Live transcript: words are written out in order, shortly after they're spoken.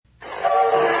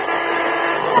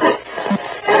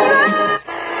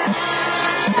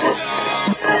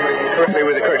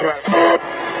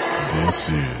This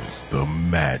is the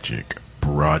Magic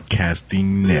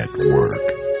Broadcasting Network. Open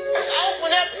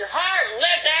up your heart and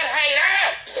let that hate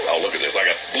out. Oh, look at this. I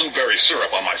got blueberry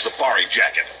syrup on my safari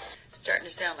jacket. Starting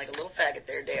to sound like a little faggot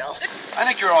there, Dale. I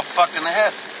think you're all fucked in the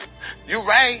head. You're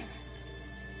right.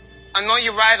 I know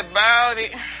you're right about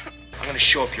it. I'm gonna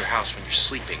show up your house when you're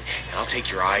sleeping, and I'll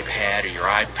take your iPad or your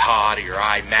iPod or your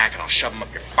iMac, and I'll shove them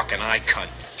up your fucking eye cunt.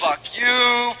 Fuck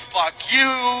you, fuck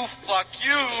you, fuck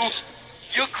you.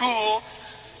 You're cool.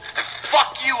 And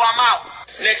fuck you, I'm out.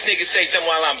 Next nigga say something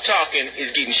while I'm talking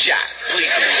is getting shot.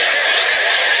 Please do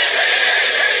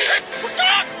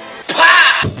that.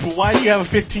 Why do you have a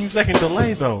 15-second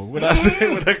delay, though? When I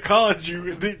called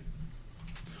you...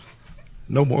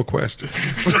 No more questions.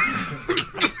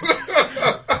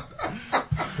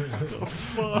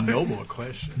 No more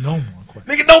questions. No more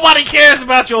questions. Nigga, nobody cares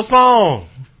about your song.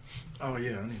 Oh,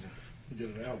 yeah, I need to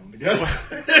get an album together.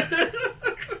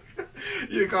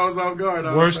 You caught us off guard.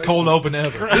 Worst cold open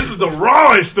ever. This is the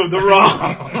rawest of the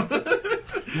raw.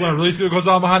 You want to really see what goes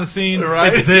on behind the scenes?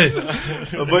 Right? It's this.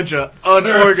 A bunch of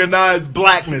unorganized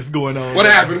blackness going on. What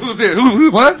happened? Who's it?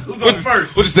 Who? What? Who's on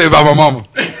first? What'd you say about my mama?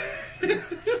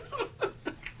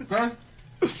 Huh?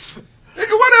 Nigga,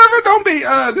 whatever. Don't be.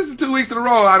 This is 2 weeks in a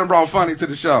row I done brought Funny to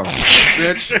the show,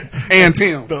 bitch. And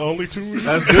Tim. The only 2 weeks?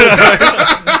 That's good.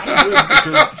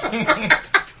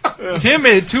 Tim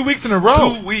made it 2 weeks in a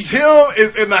row. 2 weeks. Tim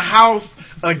is in the house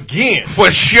again. For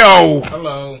show.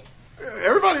 Hello.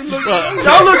 Everybody look.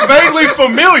 Y'all look vaguely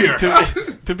familiar.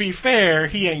 To be fair,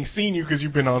 he ain't seen you because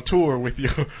you've been on tour with you.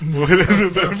 On the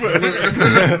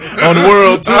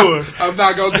world tour. I'm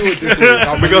not gonna do it this week.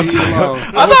 I'm gonna leave you alone.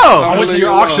 I know. I went to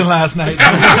your auction last night.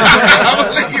 I'm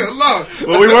gonna leave you alone.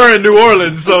 Well, we were in New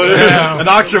Orleans, so an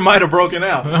auction might have broken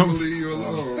out. I'm gonna leave you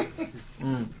alone.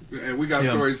 And we got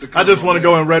stories to come. I just want to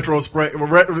go in retrospect. First,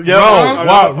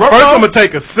 wow. I'm gonna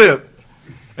take a sip,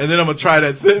 and then I'm gonna try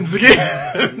that sentence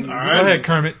again. All right. Go ahead,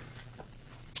 Kermit.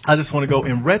 I just want to go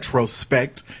in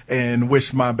retrospect and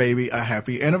wish my baby a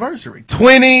happy anniversary.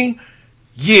 20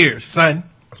 years, son.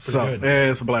 So good. yeah,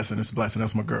 it's a blessing. It's a blessing.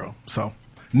 That's my girl. So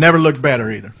never looked better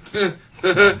either.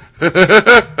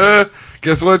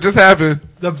 Guess what just happened?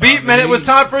 The beat meant it was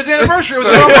time for his anniversary. It was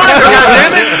a reminder,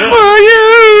 goddammit.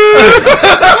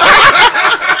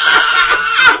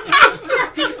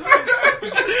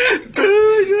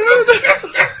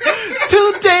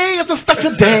 Today is a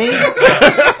special day.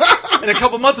 In a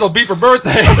couple months, it'll beat for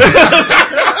birthday.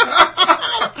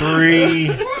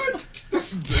 3,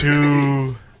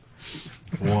 2,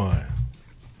 1.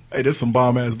 Hey, this some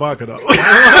bomb ass vodka though.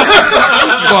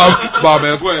 Bob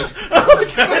ass way.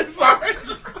 Okay, sorry.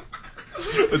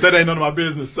 But that ain't none of my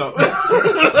business though.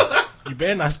 You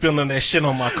better not spilling that shit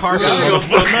on my carpet. I ain't gonna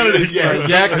spill none of this yak.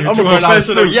 Yak on your I'm a $200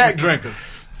 professional suit. yak drinker.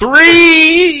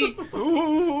 3,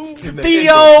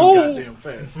 Theo. Theo.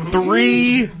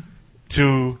 3,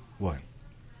 2, 1.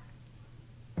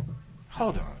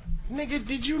 Hold on. Nigga,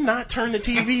 did you not turn the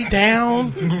TV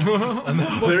down?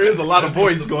 There is a lot of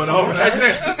voice going on right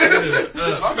there.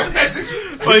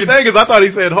 Funny thing is, I thought he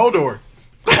said Hodor.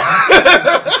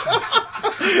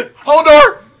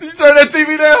 Hodor, did you turn that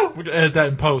TV down? We can edit that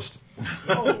in post.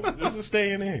 Oh, this is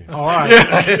staying in. All right.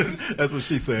 Yeah, that's what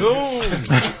she said.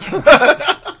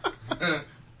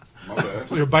 That's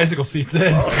what your bicycle seat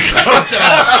said. Oh,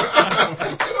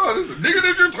 this is, nigga,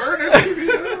 did you turn that TV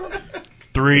down?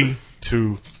 3,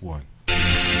 2, 1.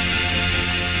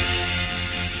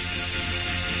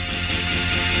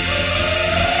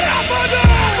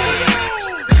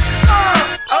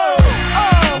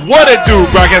 What it do?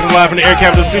 Broadcasting live from the air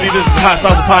capital city. This is Hot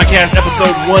Salsa Podcast,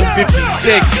 episode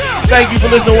 156. Thank you for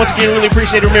listening once again. Really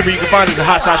appreciate it. Remember, you can find us at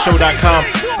hotsauceshow.com.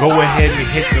 Go ahead and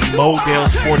hit the Modell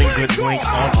Sporting Goods link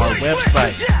on our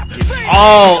website. Get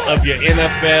all of your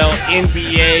NFL,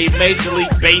 NBA, Major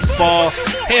League Baseball.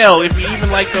 Hell, if you even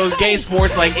like those gay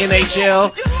sports like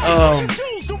NHL,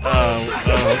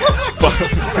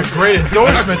 A great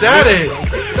endorsement that is.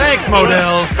 Thanks,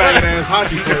 Modell. Faggot ass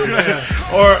hockey player.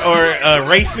 or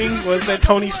racing. What's that?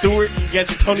 Tony Stewart. You got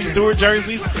your Tony Stewart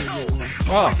jerseys.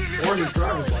 Wow. You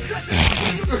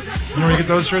know where you get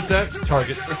those shirts at?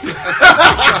 Target.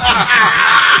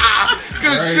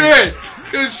 Good shit.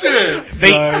 Good shit.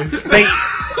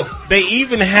 They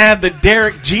even have the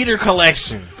Derek Jeter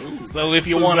collection. So if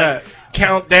you want to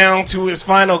count down to his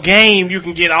final game, you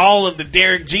can get all of the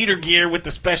Derek Jeter gear with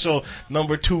the special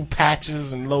number 2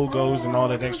 patches and logos and all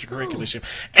that extracurricular shit.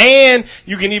 And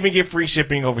you can even get free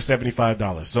shipping over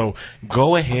 $75. So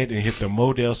go ahead and hit the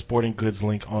Modell Sporting Goods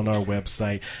link on our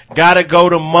website. Gotta go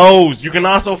to Mo's. You can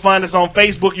also find us on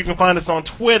Facebook. You can find us on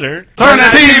Twitter. Turn the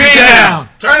TV down.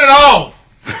 Turn it off.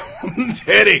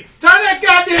 Teddy. Turn that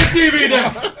goddamn TV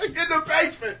down. Get in the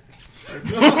basement.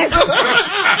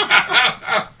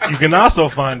 You can also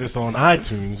find us on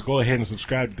iTunes. Go ahead and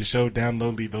subscribe to the show.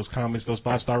 Download, leave those comments, those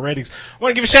 5-star ratings. I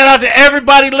want to give a shout out to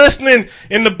everybody listening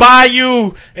in the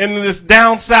Bayou and this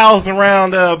down south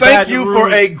around. Thank you for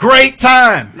a great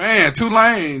time, Man,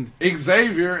 Tulane,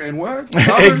 Xavier, and what?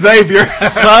 Xavier.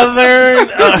 Southern,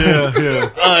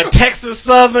 Texas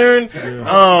Southern,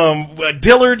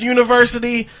 Dillard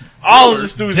University. All of the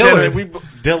students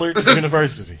Dillard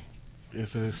University.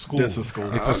 It's a school. It's a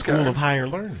school of higher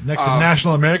learning. Next to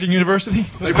National American University.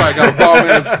 They probably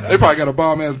got a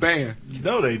bomb ass band. You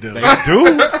know they do. They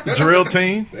do. Drill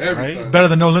team. Right? It's better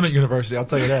than No Limit University, I'll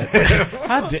tell you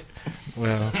that.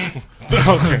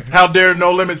 Okay. How dare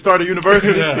No Limit start a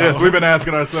university? Yeah. Yes, we've been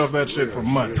asking ourselves that shit for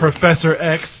months. Professor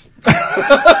X.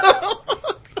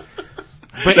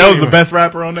 But that was the best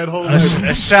rapper on that whole list.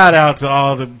 A shout out to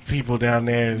all the people down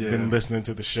there who've been listening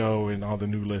to the show and all the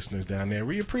new listeners down there.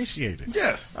 We appreciate it.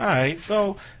 Yes. All right.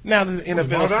 So now the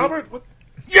NFL. Marv Albert? What?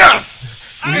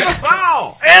 Yes. And a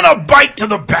foul. And a bite to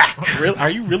the back. Are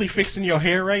you really fixing your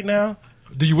hair right now?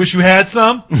 Do you wish you had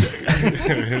some? Oh, yeah.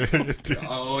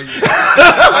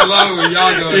 I love it when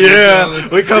y'all go. Yeah.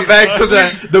 We come back to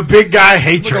the big guy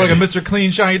hatred. Look like a Mr. Clean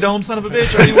Shiny Dome son of a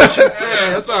bitch. Are you wishing?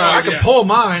 Yeah, that's all right. I can pull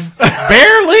mine.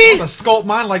 Barely. I'm gonna sculpt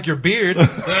mine like your beard.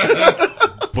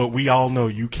 But we all know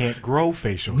you can't grow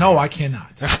facial hair. No, I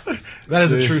cannot. That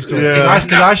is a true story. Yeah.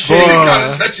 Because I shaved.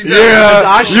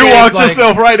 You walked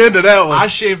yourself right into that one. I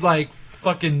shaved like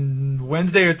fucking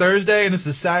Wednesday or Thursday, and this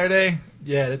is Saturday.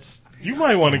 Yeah, it's. You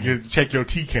might want to check your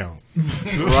T count.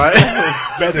 Right?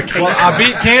 Better Well, I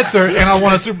beat cancer, and I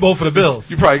won a Super Bowl for the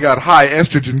Bills. You probably got high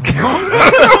estrogen count.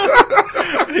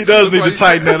 He does need to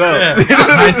tighten that up.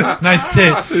 Yeah. nice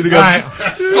tits.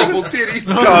 Supple titties.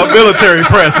 Military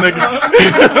press,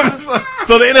 nigga.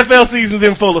 So the NFL season's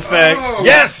in full effect.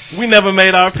 Yes. We never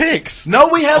made our picks. No,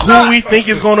 we have Who not. we think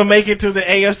is going to make it to the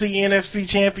AFC, NFC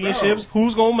championships?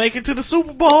 Who's going to make it to the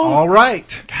Super Bowl? All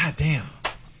right. God damn.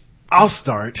 I'll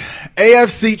start.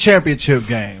 AFC championship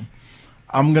game.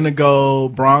 I'm going to go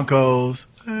Broncos.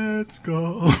 Let's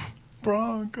go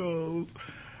Broncos.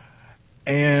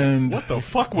 And what the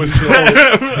fuck was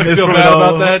that? You feel bad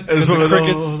about that? It's one the of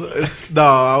crickets? No,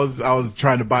 I was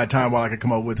trying to buy time while I could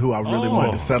come up with who I really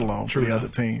wanted to settle on for the other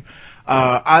team.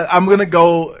 I'm going to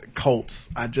go Colts.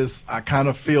 I kind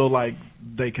of feel like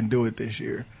they can do it this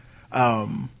year.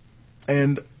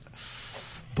 And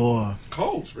boy,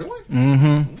 Colts, really?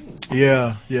 Mm-hmm.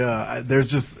 Yeah.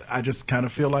 I just kind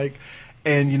of feel like,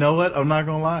 and you know what? I'm not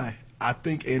gonna lie. I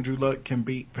think Andrew Luck can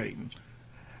beat Peyton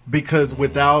because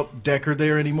without Decker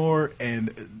there anymore and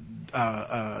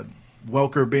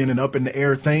Welker being an up in the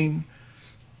air thing,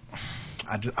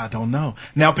 I don't know.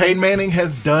 Now Peyton Manning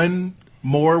has done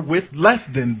more with less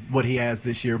than what he has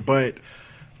this year, but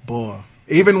boy,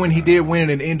 even when he did win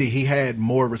in Indy, he had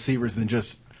more receivers than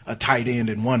just a tight end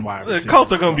and one wide receiver. The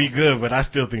Colts are going to be good, but I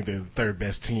still think they're the third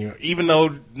best team. Even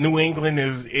though New England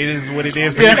is what it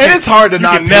is. Yeah, and it's hard to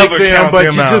not pick them, but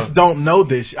you just don't know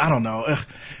this. I don't know.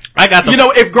 I got the,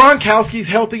 if Gronkowski's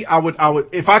healthy, I would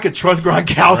if I could trust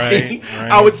Gronkowski,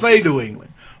 right. I would say New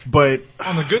England. But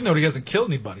on a good note, he hasn't killed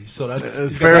anybody, so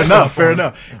that's fair enough. Fair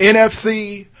enough.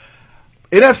 NFC,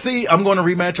 I'm going to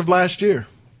rematch of last year,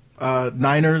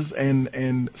 Niners and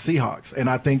Seahawks, and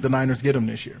I think the Niners get them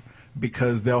this year.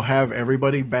 Because they'll have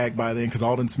everybody back by then. Because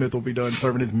Aldon Smith will be done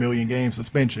serving his 1,000,000-game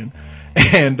suspension,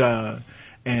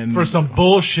 and for some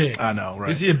bullshit. I know,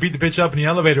 right? He beat the bitch up in the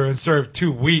elevator and served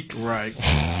 2 weeks, right?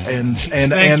 And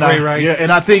Thanks, Ray Rice. Yeah,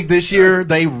 and I think this year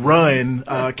they run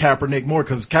Kaepernick more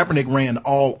because Kaepernick ran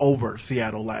all over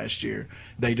Seattle last year.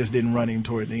 They just didn't run him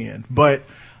toward the end, but.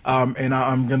 And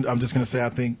I'm just gonna say I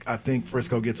think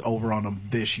Frisco gets over on them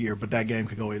this year, but that game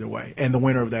could go either way, and the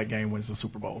winner of that game wins the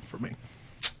Super Bowl for me.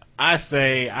 I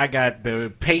say I got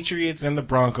the Patriots and the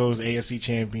Broncos AFC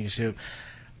Championship.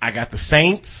 I got the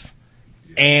Saints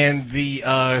and the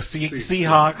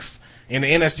Seahawks in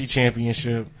the NFC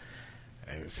Championship.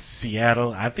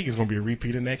 Seattle, I think it's going to be a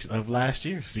repeat of last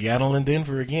year. Seattle and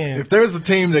Denver again. If there's a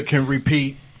team that can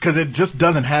repeat, because it just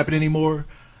doesn't happen anymore.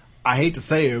 I hate to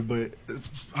say it, but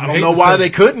I don't know why they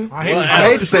couldn't. I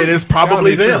hate to say it. It's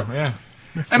probably them. Yeah.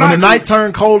 And when the night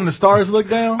turned cold and the stars look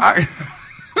down.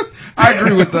 I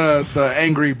agree with the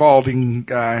angry balding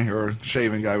guy or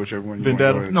shaving guy, whichever one you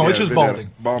Vendetta. want. No, it's just Vendetta.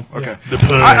 balding. Okay.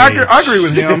 Yeah. I agree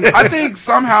with him. I think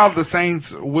somehow the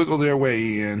Saints wiggle their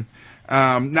way in.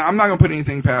 Now, I'm not going to put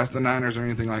anything past the Niners or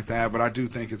anything like that, but I do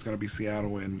think it's going to be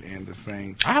Seattle and the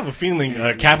Saints. I have a feeling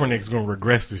Kaepernick's going to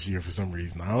regress this year for some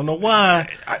reason. I don't know why,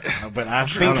 but I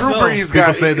think Drew so. Brees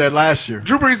People said that last year.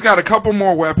 Drew Brees got a couple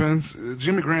more weapons.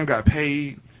 Jimmy Graham got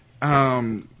paid.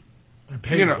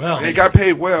 They got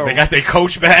paid well. They got their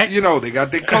coach back. They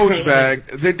got their coach back.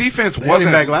 Their defense They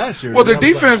wasn't back last year. Well, the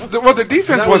defense That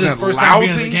was wasn't his first time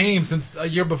being in lousy. the game since a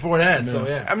year before that. So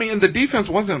yeah, I mean, the defense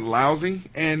wasn't lousy,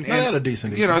 and they had a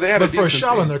decent They had but a for a decent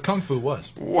Shaolin, team. their kung fu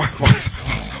was.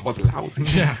 was lousy.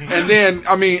 Yeah. And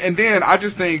then I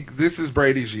just think this is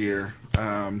Brady's year.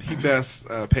 He bests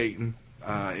Peyton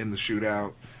in the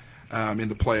shootout, in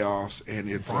the playoffs, and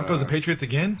it's Broncos and Patriots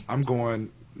again. I'm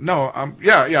going. No,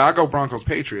 I go Broncos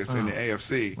Patriots in the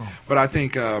AFC, but I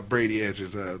think Brady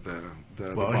edges the Well,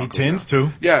 he Broncos tends out.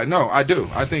 to. Yeah, no, I do.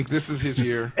 I think this is his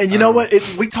year. And you know what?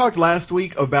 We talked last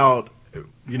week about,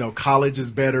 college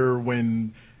is better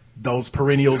when those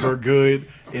perennials are good.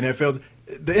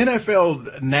 The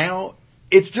NFL now,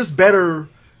 it's just better.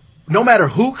 No matter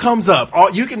who comes up,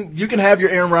 you can have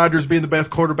your Aaron Rodgers being the best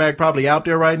quarterback probably out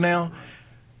there right now.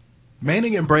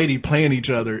 Manning and Brady playing each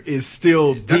other is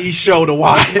still the show to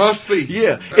watch. Must see.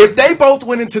 Yeah. If they both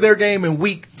went into their game in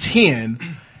week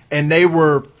 10 and they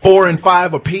were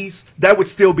 4-5 apiece, that would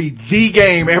still be the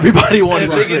game everybody wanted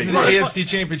And to if they get see. to the AFC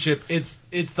Championship,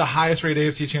 it's the highest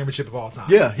rated AFC Championship of all time.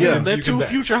 Yeah. They're You two can bet.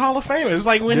 future Hall of Famers. It's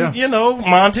like when, Yeah.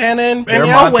 Montana and They're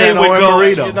Elway Montana would and go,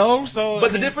 Marino. so.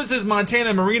 But the difference is Montana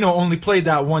and Marino only played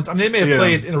that once. I mean, they may have Yeah.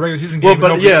 played in a regular season Well, game. but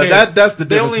nobody cared. that's the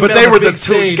They difference. only But met they on were the the big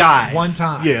two stage guys. one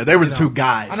time. Yeah, they were the two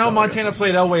guys. I know though, Montana guess.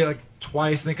 played Elway like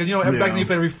twice because back then you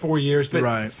played every 4 years, but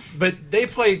Right. but they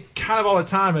play kind of all the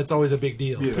time. It's always a big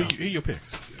deal. who So. your picks?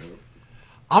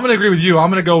 I'm going to agree with you. I'm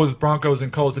going to go with Broncos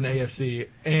and Colts in AFC,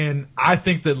 and I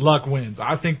think that luck wins.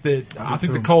 I think the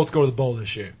Colts go to the bowl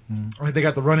this year. I think they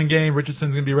got the running game.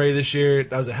 Richardson's going to be ready this year.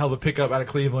 That was a hell of a pickup out of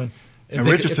Cleveland. And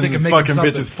Richardson is fucking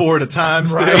bitches 4 at a time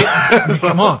still. Right?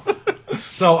 Come on.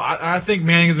 So I think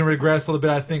Manning is going to regress a little bit.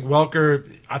 I think Welker,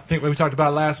 like we talked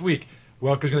about last week,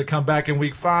 Welker's going to come back in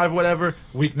week 5, whatever.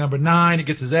 Week number 9, he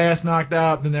gets his ass knocked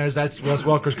out. Then that's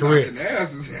Welker's career. Knocking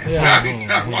asses. Yeah.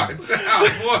 Watch out,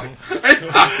 boy.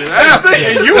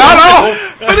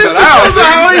 But that's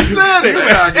how he said it.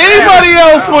 Anybody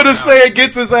else would have said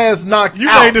gets his ass knocked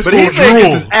out. made this But he fool said drool.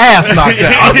 gets his ass knocked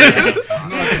out.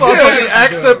 So I put the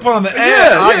accent point on the end.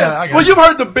 I got it. Well, you've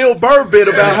heard the Bill Burr bit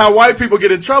about how white people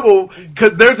get in trouble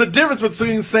because there's a difference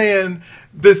between saying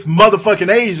this motherfucking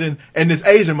Asian and this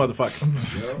Asian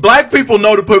motherfucker. Black people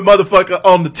know to put motherfucker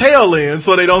on the tail end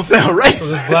so they don't sound racist.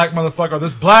 So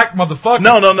this black motherfucker.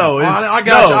 No. I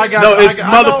got you. It's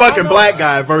I know. motherfucking black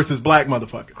guy versus black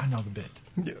motherfucker. I know the bit.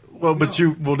 Well,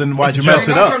 then why'd you mess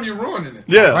it How up? come you ruining it?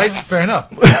 Yeah. Right? Fair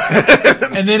enough.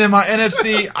 And then in my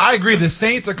NFC, I agree. The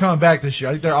Saints are coming back this year.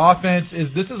 I think their offense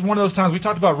this is one of those times we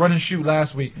talked about run and shoot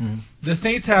last week. The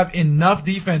Saints have enough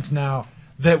defense now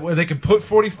that where they can put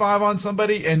 45 on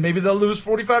somebody and maybe they'll lose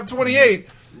 45-28,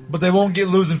 but they won't get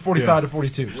losing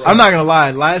 45-42. So I'm not gonna lie.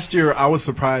 Last year, I was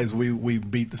surprised we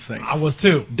beat the Saints. I was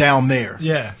too. Down there.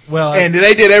 Yeah. Well, And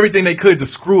they did everything they could to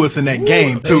screw us in that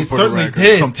game they too. For the certainly record,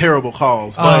 did. some terrible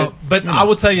calls, but I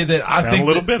will tell you that I Sound think a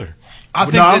little that- bitter. I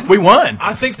think No, that, we won.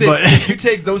 I think that But- if you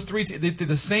take those three,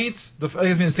 the Saints, I think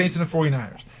it's been the Saints and the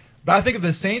 49ers. But I think if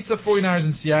the Saints, the 49ers,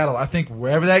 in Seattle, I think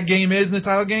wherever that game is in the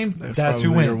title game, that's who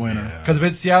probably their wins. winner. Because if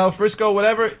it's Seattle, Frisco,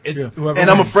 whatever, it's whoever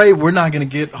And I'm wins. afraid we're not going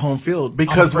to get home field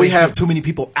because we afraid have too. too many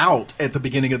people out at the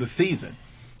beginning of the season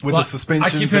with Well, the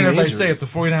suspensions I keep and hearing the everybody say injuries.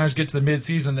 if the 49ers get to the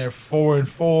midseason, they're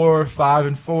 4-4,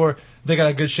 5-4. They got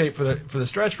a good shape for the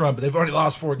stretch run, but they've already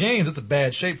lost 4 games. That's a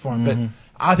bad shape for them. Mm-hmm. But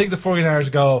I think the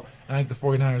 49ers go, and I think the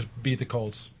 49ers beat the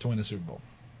Colts to win the Super Bowl.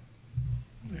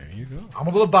 There you go. I'm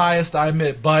a little biased, I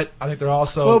admit, but I think they're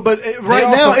also Well, but they right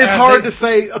also now it's add- hard they- to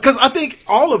say because I think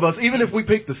all of us, even if we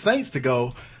pick the Saints to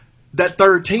go, that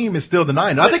third team is still the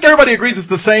Niners. I think everybody agrees it's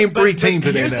the same three teams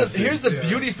in the NFC. Here's the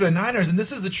beauty for the Niners, and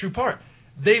this is the true part.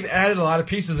 They've added a lot of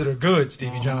pieces that are good,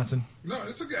 Stevie Johnson. No,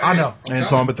 it's okay. I know.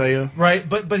 Antoine Bethea. Right,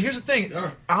 but here's the thing.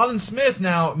 Yeah. Alden Smith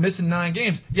now missing 9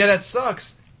 games. Yeah, that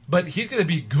sucks, but he's going to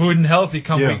be good and healthy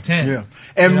come week 10. Yeah,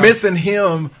 and You know? missing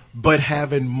him, but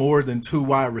having more than 2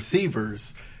 wide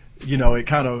receivers, it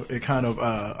kind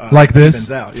of Like this?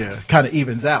 evens out. Yeah, kind of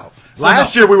evens out.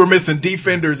 Last year we were missing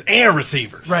defenders and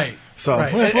receivers. Right. So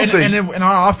right. we'll see. And then in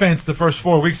our offense, the first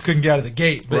 4 weeks couldn't get out of the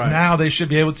gate, but Right. now they should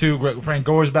be able to. Frank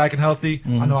Gore's back and healthy.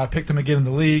 Mm-hmm. I know I picked him again in the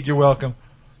league. You're welcome.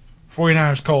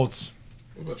 49ers, Colts.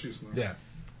 What about you, Slim? Yeah.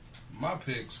 My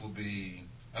picks will be,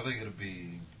 I think it'll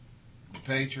be the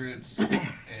Patriots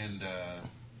and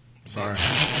Sorry.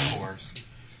 of course.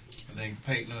 I think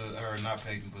Peyton, or not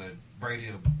Peyton, but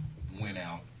Brady will win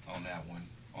out on that one.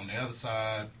 On the other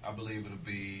side, I believe it'll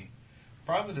be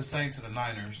probably the Saints and the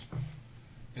Niners.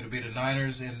 It'll be the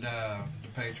Niners and the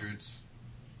Patriots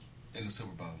in the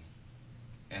Super Bowl.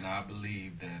 And I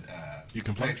believe that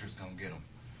the Patriots going to get them.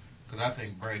 Because I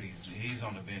think he's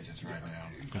on the vengeance right now.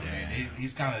 And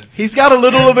he's kind of... He's got a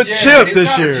little of a chip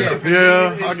this year.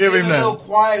 Yeah, I'll give him that. He's a little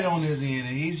quiet on his end,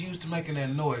 and he's used to making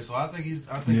that noise. So I think he's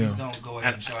going to go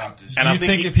ahead and show out this year. Do you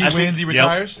think if he wins, he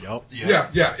retires? Yep. Yeah,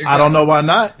 exactly. I don't know why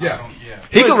not. Yeah.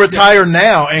 He could retire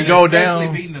now and go down.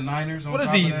 Especially beating the Niners on what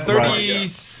is he,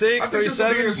 36,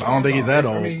 37? I don't think he's that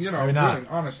old. I mean, really,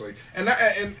 honestly. And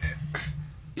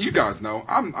you guys know,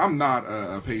 I'm not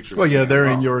a Patriot. Well, yeah, they're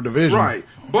in your division. Right.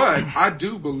 But I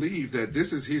do believe that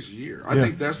this is his year. I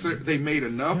think they made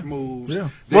enough moves. Yeah.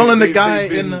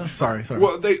 Sorry.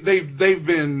 Well, they've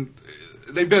been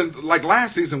like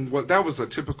last season. That was not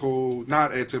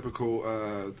a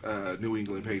typical New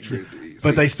England Patriot.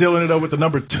 But they still ended up with the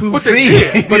number 2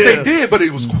 seed. They did. But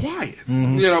it was quiet.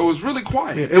 Mm-hmm. It was really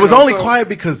quiet. Yeah. It was only quiet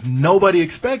because nobody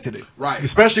expected it. Right.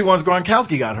 Especially once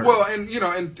Gronkowski got hurt. Well,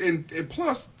 and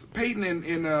plus Peyton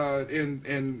in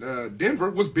Denver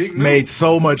was big news. Made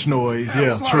so much noise.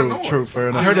 Yeah, true. Fair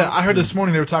enough. I heard this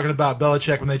morning they were talking about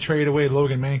Belichick when they traded away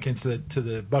Logan Mankins to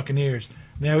the Buccaneers.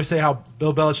 And they always say how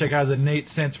Bill Belichick has an innate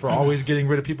sense for always getting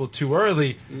rid of people too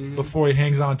early before he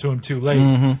hangs on to them too late.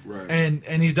 Mm-hmm. Right.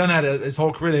 And he's done that his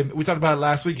whole career. We talked about it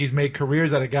last week. He's made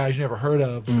careers out of guys you never heard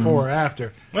of before or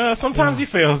after. Well, sometimes he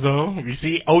fails, though. You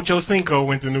see, Ocho Cinco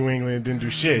went to New England and didn't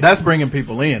do shit. That's bringing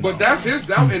people in. But that's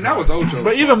and that was Ocho.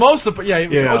 But even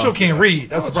Ocho can't read.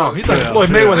 That's the problem. He's like Floyd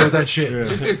Mayweather with that shit.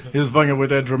 Yeah. He's fucking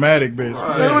with that dramatic bitch.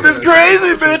 Right. With this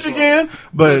crazy bitch again.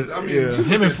 But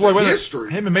him and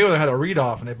Mayweather had a read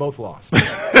off and they both lost.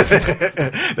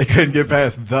 They couldn't get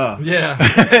past the. Yeah.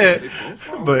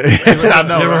 But I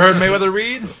know. You ever heard Mayweather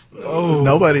read? Oh,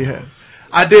 nobody has.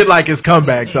 I did like his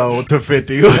comeback though to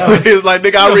 50. He was like,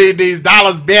 "Nigga, I read these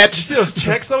dollars, bitch." You see those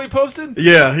checks that we posted?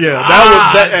 Yeah.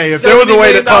 Hey, if there was a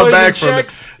way to come back from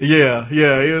it, yeah.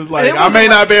 He was like, "I may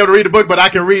not be able to read the book, but I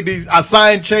can read these. I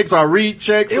sign checks or I read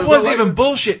checks." It wasn't even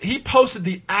bullshit. He posted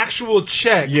the actual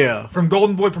check. From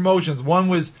Golden Boy Promotions. One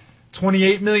was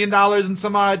 $28 million and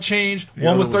some odd change.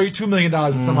 One was $32 million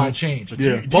and some odd change.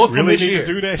 Yeah. Both really from this year. To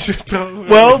do that shit though?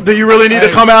 Well, do you really need to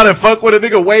come out and fuck with a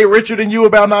nigga way richer than you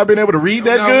about not being able to read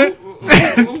that good?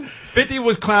 50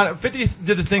 was clown. 50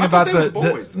 did the thing about he did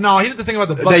the thing about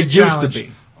the bucket they challenge. Used to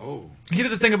be. He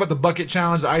did the thing about the bucket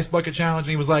challenge, the ice bucket challenge,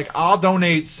 and he was like, "I'll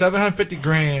donate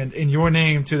 $750,000 in your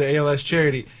name to the ALS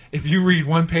charity if you read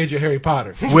one page of Harry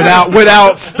Potter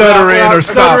without stuttering or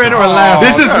stopping or laughing."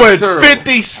 This is what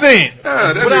 50 Cent.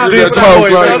 Without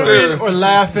stuttering or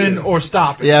laughing or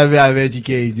stopping. Yeah, I bet you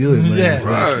can't do it, man. Yeah.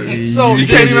 Right. So you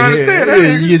can't even understand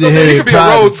that. You could be a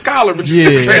Rhodes Scholar, but you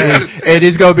still can't understand. And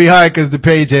it's gonna be hard because the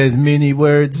page has many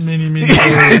words. Many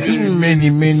words.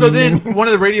 many. So then, one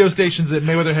of the radio stations that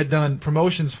Mayweather had done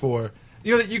promotions for,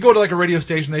 you go to like a radio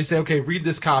station, they say, "Okay, read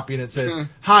this copy," and it says,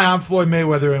 "Hi, I'm Floyd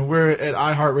Mayweather, and we're at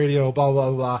iHeartRadio, blah blah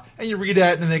blah." And you read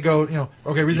that, and then they go,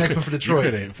 "Okay, read the next one for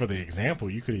Detroit." For the example,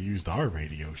 you could have used our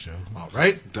radio show. All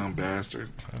right, dumb bastard.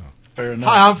 Oh. Fair enough.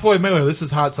 Hi, I'm Floyd Mayweather. This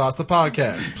is Hot Sauce, the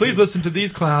podcast. Please listen to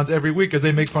these clowns every week as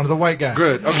they make fun of the white guy.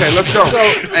 Good. Okay, let's go.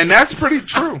 And that's pretty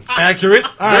true. Accurate.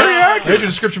 All Very right. accurate. Here's your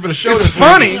description for the show. It's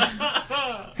funny.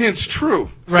 Hence true.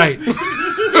 Right.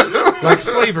 Like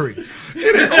slavery.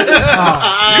 You're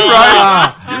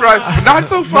right. You're right. But not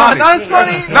so funny. Not as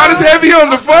funny. Not as heavy on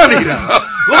the funny, though. A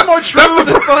little more true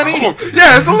than funny.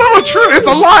 Yeah, it's a little true. It's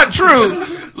a lot true.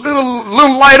 Little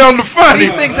light on the funny.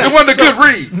 It wasn't a good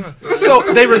read. So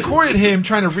they recorded him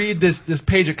trying to read this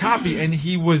page of copy, and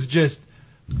he was just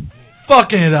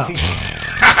fucking it up.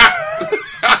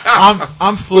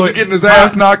 I'm Floyd. Was he getting his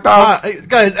ass knocked out?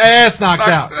 Got his ass knocked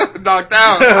out. Knocked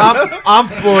out. I'm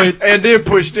Floyd. And then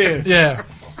pushed in. Yeah.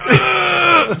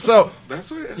 So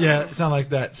that's it. Yeah, it sounded like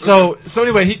that. So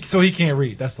anyway, he can't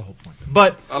read. That's the whole point.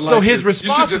 But his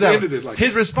response to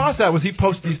that was he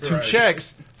posted these two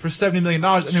checks for $70 million,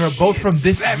 and they were both from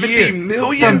this year. $70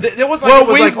 million? It was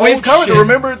like, we've covered it.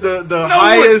 Remember the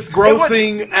highest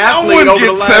grossing athlete over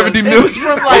the last $70 million. It was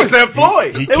from like except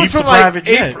Floyd. He keeps a private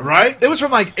jet, right? It was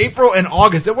from like April and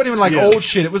August. It wasn't even like old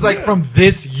shit. It was like from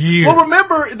this year. Well,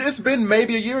 remember, it's been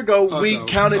maybe a year ago. We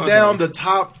counted down the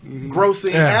top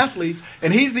grossing athletes,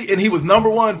 and he was number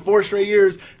one 4 straight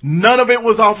years. None of it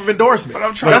was off of endorsements. But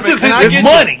I'm trying That's just his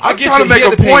money. I'm trying to make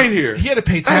a point here. He had to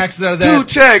pay taxes out of that. 2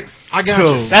 checks. I got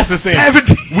you. That's the thing.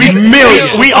 70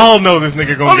 million. We all know this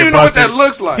nigga I gonna don't get even know what busted. that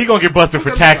looks like. He gonna get busted for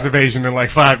What's that tax look evasion in like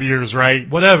 5 years, right?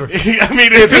 Whatever. I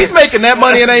mean, If he's making that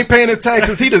money and ain't paying his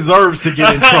taxes, he deserves to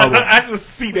get in trouble. I just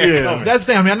see that coming. That's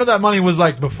the thing. I mean, I know that money was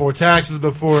like before taxes,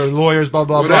 before lawyers, blah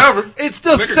blah Whatever. blah. It's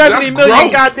still Nigga, $70 that's million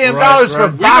gross. goddamn Right, dollars right.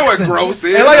 for We know what boxing. gross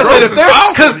is. And like I said, if Gross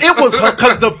there's is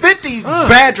because the 50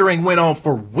 badgering went on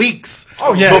for weeks.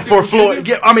 Oh, yeah. before Floyd.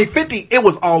 Yeah, I mean 50. It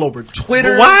was all over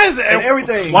Twitter. But why is and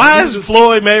everything? Why is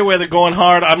Floyd Mayweather going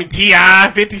hard? I mean,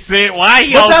 T.I., 50 Cent. Why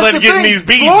he But all of a that's sudden the getting thing. these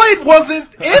beats? Floyd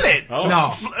wasn't in it. No.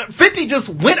 50 just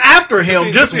went after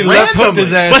him, just He left hooked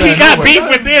his randomly. ass. But he out of got nowhere.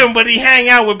 beef with them. But he hang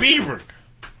out with Beaver.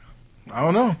 I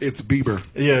don't know. It's Bieber.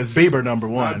 Yeah, it's Bieber number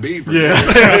one. Not Beaver. Yeah.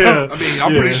 I mean,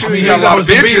 I'm pretty sure he got a he's lot of always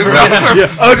a bitches. Bieber.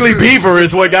 Yeah, Ugly Beaver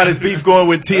is what got his beef going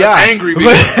with T.I. Angry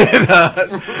Beaver.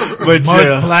 But Mud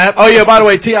yeah. flap. Oh yeah, by the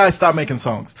way, T.I. stopped making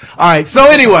songs. All right, so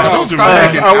anyway. Oh,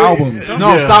 stop making albums.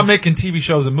 No, Yeah. stop making TV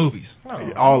shows and movies.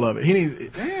 All of it. He needs.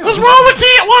 What's wrong with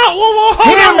T.I.? Whoa, He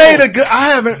hold done on. made a good. I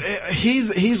haven't.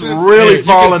 He's really Hey,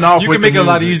 falling off. You with can make the it a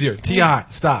lot music. easier. T.I.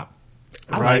 Stop.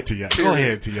 I like T.I. Go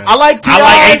ahead, T.I. I like T.I. I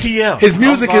like ATL. His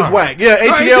music I'm is sorry. whack. Yeah,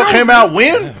 ATL came out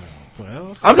when? Well,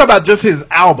 I'm talking about just his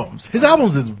albums. His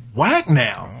albums is whack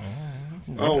now.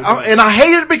 And I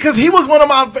hate it because he was one of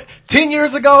my 10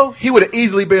 years ago. He would have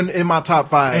easily been in my top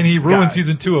 5. And he ruined guys.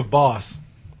 season 2 of Boss.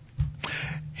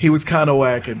 He was kind of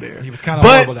whack in there. He was kind of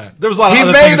horrible at that. There was a lot of he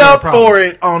other made things that were up problems. for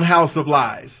it on House of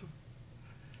Lies.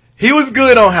 He was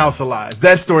good on House of Lies.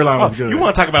 That storyline was good. You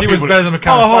want to talk about He people was better than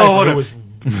McConnell hold Pfeiffer, on.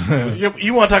 who was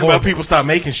You want to talk about people stop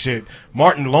making shit?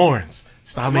 Martin Lawrence.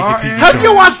 Stop making TV Have shows.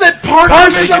 you watched that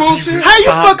partner show? bullshit. How you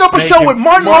fuck up a show with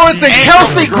Martin Lawrence and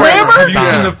Kelsey Have Grammer? you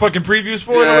seen the fucking previews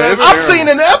for it? or Yeah, whatever? it's I've seen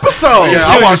an episode. Yeah,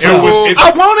 I watched It the was- full. it's- I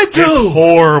wanted to. It's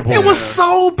horrible. It was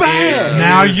so bad.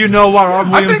 Now you know what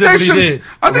Robin I Williams think they did what he should. did.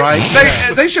 I think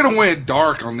Right. they should have went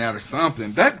dark on that or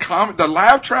something. That the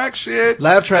laugh track shit.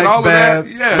 Laugh track's and all of bad. That,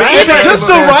 yeah, But laugh even track just was the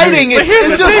bad, writing, too. But here's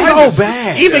it's the just thing. so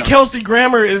bad. Even Kelsey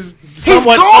Grammer is He's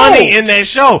somewhat gold. funny in that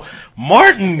show.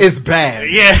 Martin It's bad.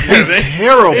 Yeah. He's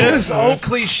terrible. It's so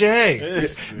cliche.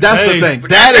 That's the Hey. thing. It's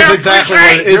That goddamn is exactly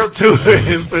cliche. what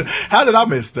it's too. How did I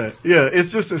miss that? Yeah,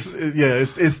 it's just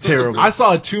it's terrible. I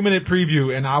saw a 2-minute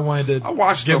preview and I wanted to I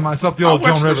watched give the- myself the I old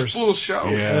watched Joan the Rivers. full show.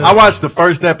 I watched the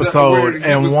first where episode he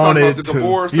and was talking wanted about the to,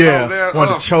 divorce and all that.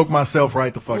 wanted Ugh. to choke myself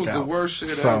right the fuck It was out. the worst shit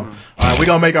So, ever. all right, we're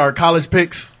gonna make our college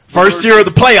picks. First year of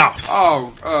the playoffs.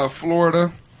 Oh,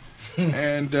 Florida.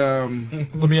 And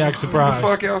Let me act who the surprised.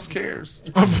 fuck else cares?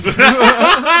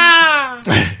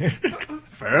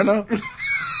 Fair enough.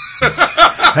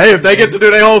 Hey, if they get to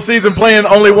do their whole season playing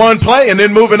only one play and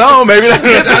then moving on, maybe they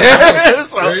get there.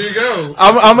 So, There you go.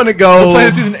 I'm gonna go. Play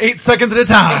the season 8 seconds at a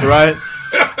time. Right.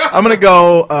 I'm gonna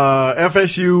go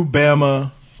FSU,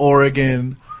 Bama,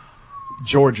 Oregon,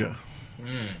 Georgia.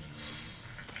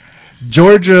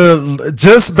 Georgia,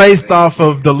 just based off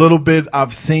of the little bit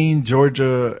I've seen,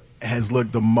 Georgia has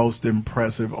looked the most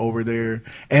impressive over there,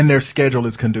 and their schedule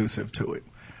is conducive to it.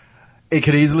 It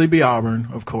could easily be Auburn,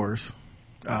 of course.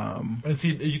 And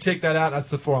see, you take that out,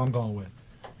 that's the 4 I'm going with.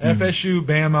 FSU,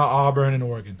 Bama, Auburn, and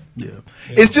Oregon. Yeah.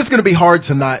 It's just going to be hard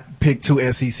to not pick 2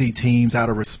 SEC teams out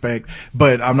of respect,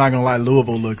 but I'm not going to lie,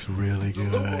 Louisville looks really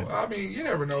good. I mean, you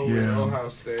never know with Yeah. Ohio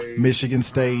State. Michigan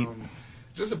State.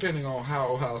 Just depending on how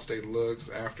Ohio State looks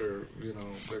after, their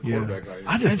Yeah. quarterback got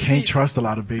I just And can't see- trust a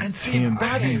lot of Big and see, Ten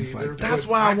that's- teams like that. That's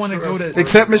why I want to go to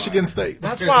Except Michigan State.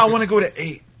 That's why I want to go to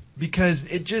 8 because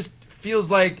it just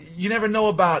feels like you never know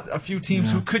about a few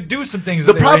teams who could do some things.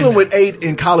 The if they problem were in with 8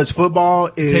 in college football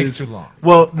is Takes too long.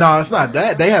 Well, no, it's not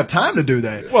that. They have time to do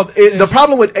that. Well, the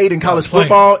problem with 8 in college playing.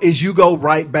 football is you go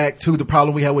right back to the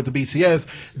problem we had with the BCS.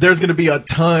 There's going to be a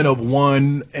ton of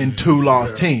 1 and 2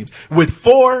 loss teams. With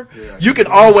 4, you can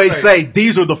always say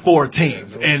these are the 4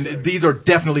 teams, and these are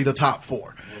definitely the top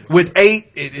 4. With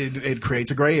 8, it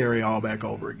creates a gray area all back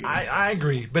over again. I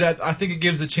agree, but I think it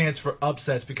gives a chance for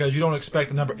upsets because you don't expect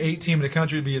the number 8 team in the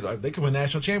country to be like they could win a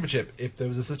national championship if there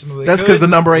was a system. Where they That's could, because the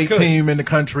number they 8 could. team in the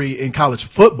country in college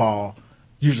football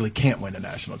usually can't win a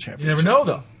national You championship. never know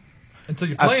though until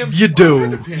you play them. You do.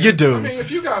 Depends. You do. I mean, if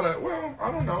you got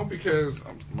I don't know because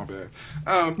my bad.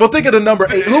 Well, think of the number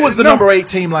 8. Who was the number 8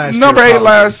 team last year? Number 8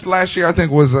 probably? last year I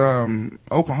think was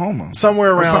Oklahoma, Somewhere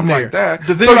Or around something there. like that.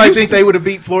 Does So anybody you think st- they would have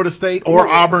beat Florida State or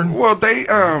Auburn? Well, they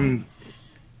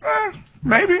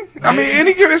maybe. I mean,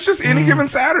 it's just any given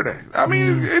Saturday. I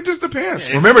mean, it just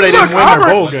depends. Remember, they didn't win their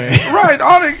bowl game. Right?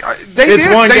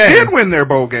 It's one They game. did win their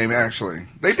bowl game. Actually,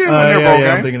 they did win their yeah, bowl yeah,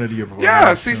 game. I'm thinking of the year before. Yeah.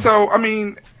 Yeah. See, so I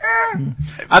mean,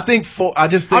 I think 4. I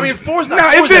just think. I mean, 4's not. Now,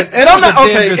 if four's it- a- and I'm four's not a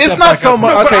damn okay. good It's step not back so up.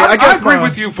 much. No, but Okay, I guess I agree my-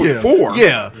 with you for yeah. 4.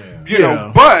 Yeah. You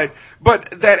know, but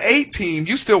But that 8 team,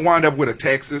 you still wind up with a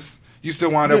Texas. You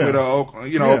still wind up with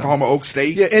Oklahoma Oak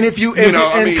State. Yeah, and if you,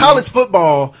 college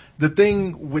football, the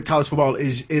thing with college football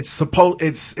is it's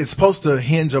supposed to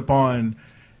hinge upon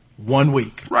 1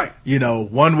 week. Right.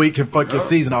 1 week can fuck your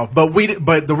season off. But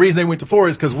the reason they went to 4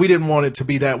 is because we didn't want it to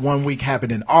be that 1 week happen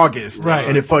in August. Right.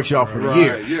 And it fucks you off for the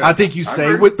year. Yeah. I think you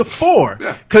stay with the 4.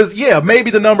 Yeah. Because,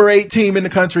 maybe the number 8 team in the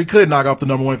country could knock off the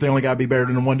number 1 if they only got to be better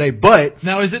than 1 day. But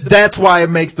now, that's why it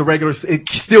makes it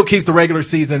still keeps the regular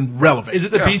season relevant. Is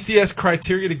it the BCS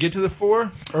criteria to get to the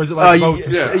 4? Or is it like votes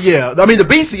and stuff? Yeah. I mean, the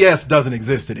BCS doesn't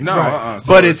exist anymore. No,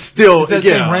 but it's still, is that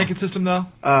same ranking system though?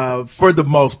 For the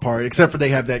most part, except for they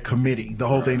have that committee, the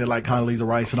whole thing that like Condoleezza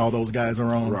Rice and all those guys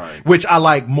are on, which I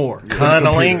like more.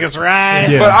 Condoleezza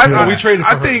Rice. Yeah. But we traded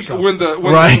for I think her, when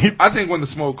the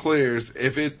smoke clears,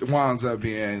 if it winds up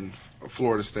being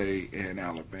Florida State and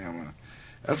Alabama,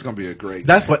 that's going to be a great.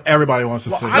 That's what everybody wants to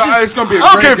see. It's going to be.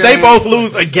 I don't care if they both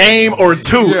lose a game or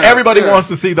 2. Everybody wants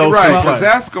to see those 2 play.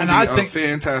 That's going to be a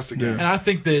fantastic game. And I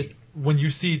think that when you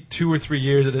see 2 or 3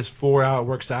 years of this 4 out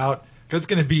works out. It's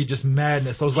going to be just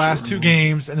madness. Those last 2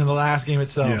 games and then the last game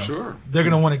itself. Sure. They're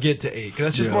going to want to get to 8 because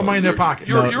that's just more money in their pocket.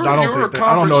 I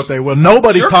don't know if they will.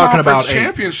 Nobody's talking about 8.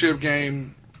 Championship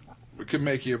game could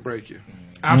make you or break you.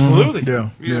 Absolutely.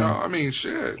 I mean,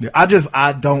 shit. Yeah,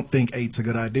 I don't think 8's a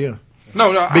good idea.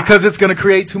 No, because it's going to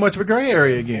create too much of a gray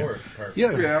area again. Of course,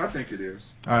 yeah, I think it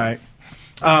is. All right.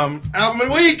 Album of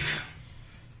the week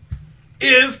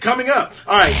is coming up.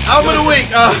 All right, album of the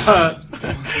week.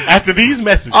 After these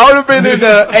messages, I would have been in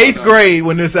the 8th grade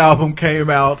when this album came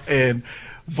out, and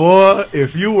boy,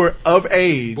 if you were of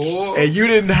age and you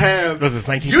didn't have, was this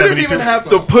 1972? You didn't even have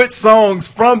to put songs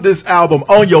from this album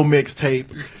on your mixtape.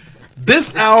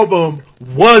 This album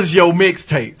was your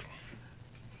mixtape.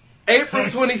 April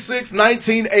 26,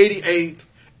 1988,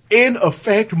 In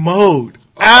Effect Mode.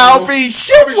 I'll be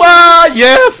Shipwa,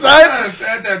 yes.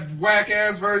 That whack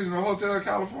ass version of Hotel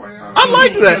California. I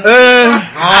liked that.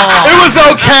 It was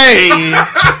okay.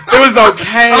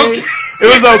 It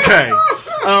was okay.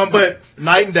 But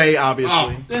Night and Day,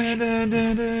 obviously.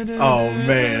 Oh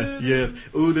man, yes.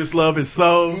 Ooh, This Love Is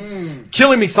So.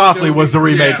 Killing Me Softly was the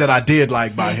remake that I did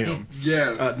like by him.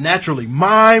 Yes. Naturally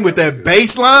Mine with that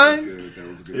bass line.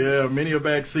 Yeah, many a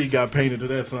backseat got painted to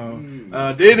that song.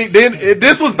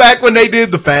 This was back when they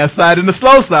did the fast side and the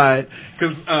slow side,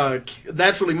 because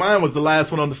Naturally Mine was the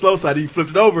last one on the slow side. He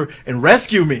flipped it over and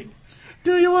Rescue Me.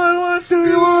 Do you want? Do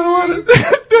you want? Do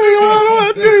you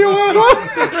want? Do you want?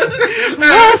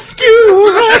 Rescue.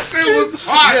 It was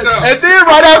hot though. And then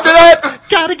right after that,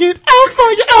 gotta get out for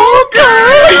your own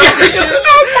girl.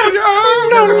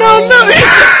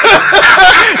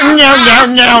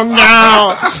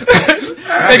 No.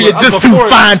 Maybe you're just too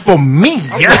fine for me.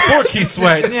 Before Keith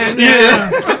Sweat.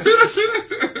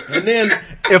 And then,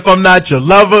 if I'm not your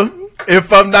lover,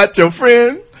 if I'm not your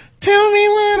friend, tell me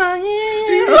what I am.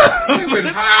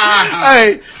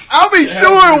 Hey, I'll be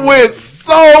sure it went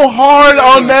so hard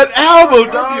on that album,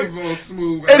 dog.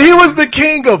 And he was the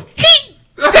king of heat.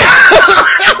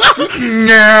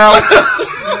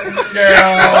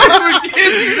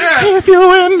 If you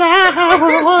and I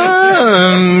were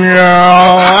one.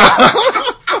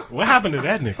 What happened to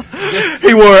that nigga?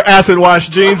 He wore acid wash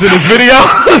jeans in his video. He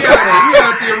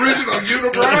had the original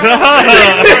unibrow.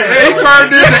 He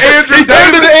turned into Anthony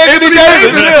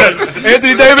Davis.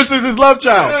 Anthony Davis is his love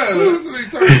child.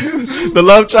 The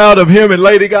love child of him and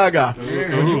Lady Gaga.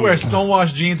 When you wear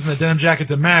stonewashed jeans and a denim jacket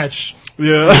to match,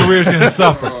 your career's gonna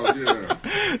suffer.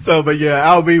 So, but yeah,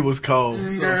 Al B was cold.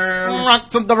 So. Rock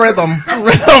to the rhythm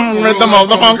of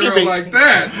the funky beat. Like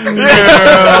that.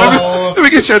 Girl. Let me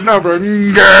get your number, girl.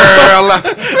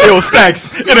 Yo,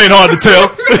 Stacks. It ain't hard to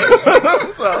tell.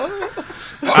 It's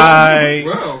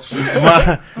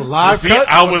a live cut.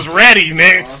 I was ready,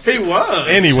 man. He was.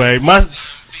 Anyway,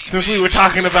 since we were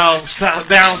talking about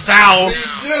down south,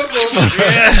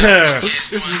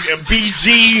 this is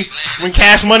BG when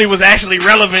Cash Money was actually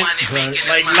relevant,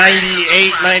 like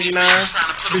 98, 99.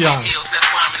 Be honest.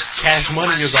 Cash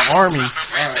Money is an army.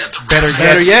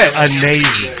 Better yet, a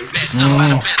navy.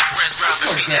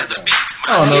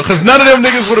 I don't know, because none of them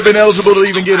niggas would have been eligible to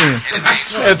even get in.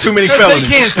 They had too many felonies.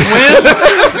 They can't swim.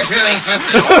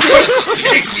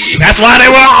 That's why they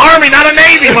were an army, not a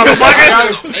navy,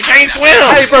 motherfucker. They can't swim.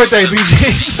 Happy birthday,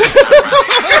 BG.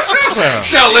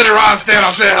 Tell Leonard Ronstadt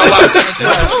I said hello.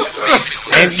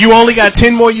 And you only got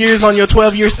 10 more years on your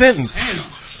 12-year sentence.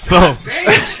 So,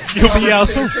 you'll be out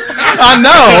soon. I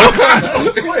know.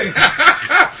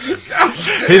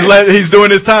 He's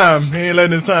doing his time. He ain't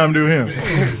letting his time do him.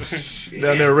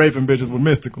 Down there raping bitches with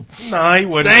Mystical. Nah, he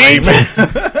wasn't raping.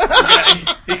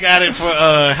 He got it for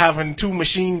having 2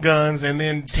 machine guns and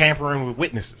then tampering with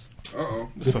witnesses.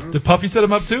 Did Puffy set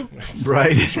him up too?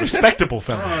 Right. Respectable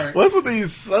fella. Right. What's with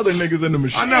these Southern niggas in the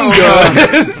machine I know.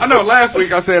 guns? I know. Last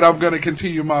week I said I'm going to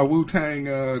continue my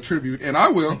Wu-Tang tribute, and I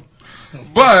will.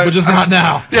 But just not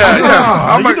now.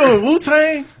 Yeah. Are you doing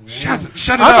Wu-Tang? Shut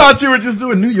it I up. thought you were just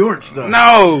doing New York stuff.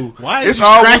 No. Why It's is you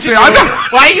all scratching Wu-Tang.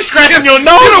 Why are you scratching your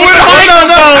nose with the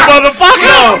microphone,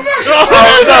 motherfucker?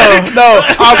 No.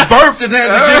 I burped and had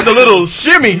to give the little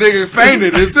shimmy. Nigga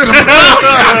fainted into the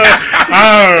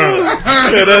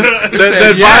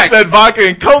that vodka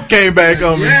and Coke came back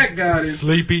on me. Yak got it.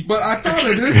 Sleepy. But I thought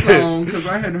of this song because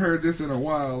I hadn't heard this in a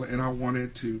while, and I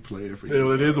wanted to play it for you.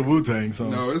 Yeah, it is a Wu-Tang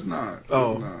song. No, it's not.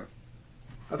 Oh. It's not.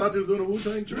 I thought you were doing a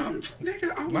Wu-Tang tribute.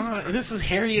 Nigga, I was... Nah, this is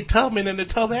Harriet Tubman and the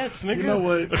Tubettes, nigga. You know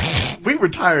what? We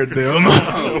retired them.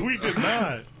 We did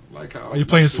not. Like how Are you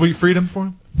playing Sweet Freedom for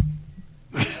him?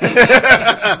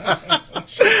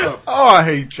 Oh, I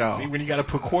hate y'all. See, when you got to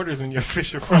put quarters in your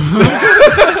Fisher Price.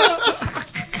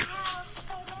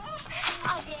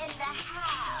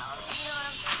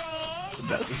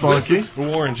 That's funky. For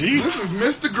Warren G. This is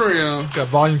Mr. Grimm. It's got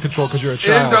volume control because you're a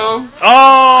child. Endo.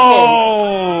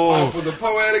 Oh! For the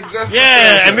Poetic Justice.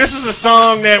 Yeah, and this is a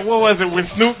song that, what was it, when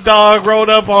Snoop Dogg rolled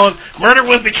up on Murder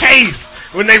Was the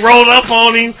Case, when they rolled up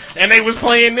on him and they was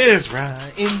playing this, right,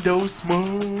 Indo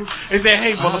Smooth. They said,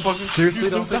 hey, motherfucker. Seriously,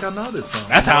 don't think I know this song.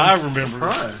 That's how I remember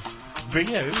it. Surprised. But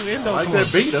yeah, this is Indo I like Smooth.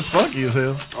 that beat. That's funky as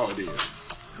hell. Oh, it is.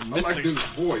 I like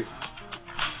this voice.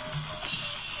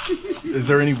 Is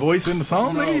there any voice in the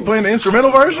song? Nigga? You playing the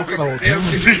instrumental version? Old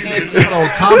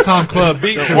Tom Tom Club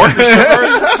beat.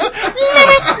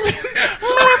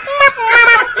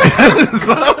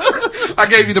 I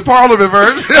gave you the Parliament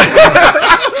version.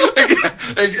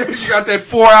 And you got that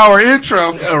 4-hour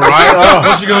intro. Right.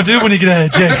 What you gonna do when you get out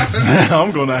of jail?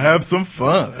 I'm gonna have some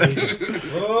fun.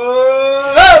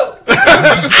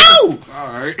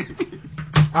 All right.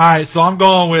 All right, so I'm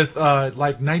going with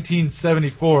like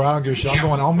 1974. I don't give a shit.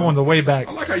 I'm going the way back.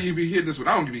 I like how you be hitting this one.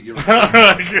 I don't be giving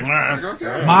like,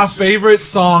 okay. My favorite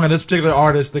song of this particular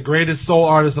artist, the greatest soul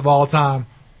artist of all time,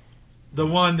 the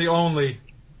one, the only.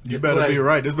 You better be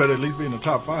right. This better at least be in the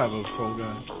top 5 of soul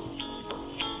guys.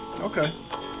 Okay.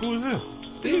 Who is it?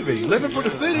 Stevie, Living for the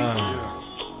City.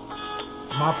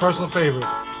 My personal favorite.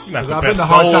 Not the I've been best to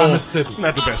Hard soul, Time, Mississippi.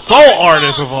 not the best soul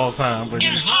artist of all time, but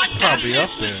he's probably up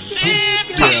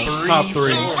there. Top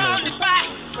 3.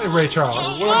 Hey, Ray Charles.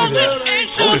 What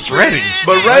Otis Redding.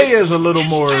 But Ray is a little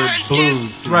more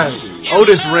blues. Right.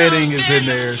 Otis Redding is in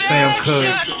there. Sam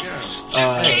Cooke.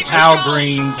 Al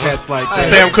Green. Cats like that.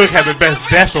 Sam Cooke had the best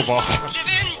death of all.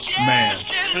 Man.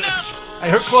 Hey,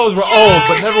 her clothes were old,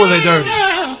 but never were they dirty.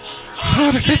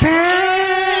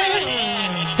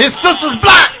 His sister's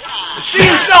black.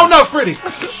 She's shown up pretty.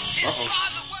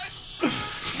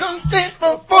 Something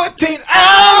for 14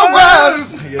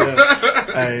 hours. Yeah.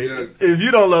 Hey, if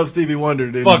you don't love Stevie Wonder,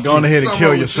 then Fuck go on you. ahead and Something kill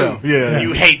wrong with yourself. you. Yeah.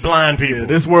 You hate blind people. Yeah,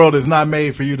 this world is not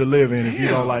made for you to live in if you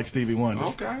don't like Stevie Wonder.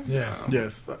 Okay. Yeah.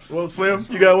 Yes. Well, Slim,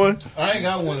 you got one? I ain't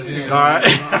got one of them. All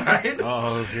right.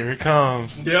 Oh, here it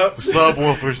comes. Yep.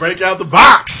 Subwoofers. Break out the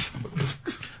box.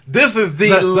 This is the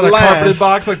Is that a last carpeted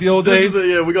box like the old days?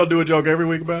 Yeah, we're going to do a joke every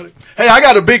week about it. Hey, I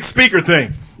got a big speaker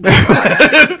thing. No,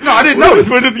 I didn't notice.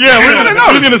 We're just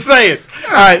going to say it.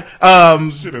 All right.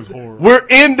 Shit is horrible. We're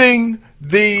ending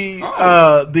the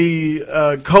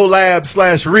collab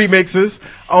 / remixes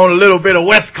on a little bit of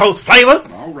West Coast flavor.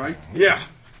 All right. Yeah.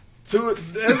 This is one of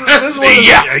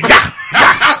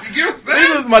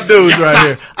these is my dudes right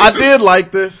here. I did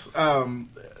like this.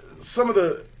 Some of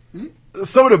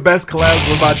the best collabs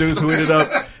were my dudes who ended up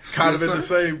kind of in the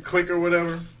same clique or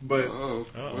whatever. But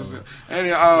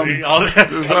Any,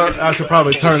 I should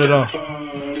probably turn it on.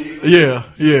 Yeah.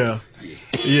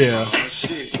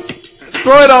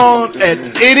 Throw it on at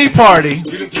any party.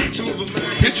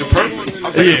 picture perfect.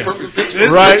 Yeah.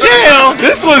 This Right. is a jam.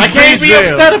 This was I can't the be jam.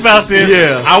 upset about this.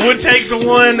 Yeah. I would take the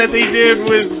one that they did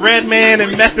with Redman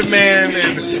and Method Man,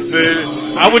 and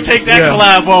I would take that Yeah.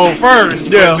 collabo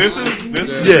first. but Yeah. This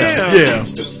is Yeah. jam. Yeah.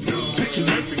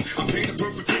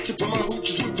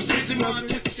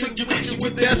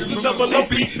 That's the double OP,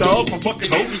 dog. My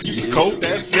fucking OP keeps cold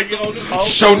ass nigga on the phone.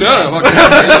 Show enough.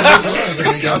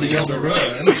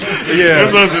 Yeah.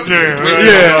 This was a jam. Right?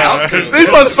 Yeah. These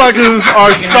motherfuckers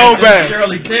are so bad.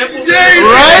 Shirley Temple.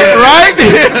 Right?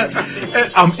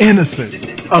 I'm innocent.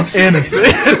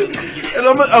 And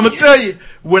I'm gonna tell you,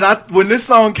 when this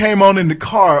song came on in the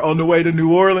car on the way to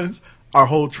New Orleans, our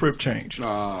whole trip changed.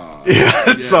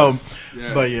 So,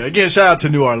 but yeah, again, shout out to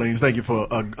New Orleans. Thank you for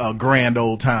a grand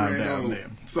old time down there.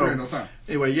 So, Grand old time.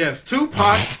 anyway, yes,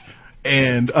 Tupac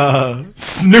and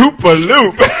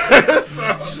Snoop-a-Loop.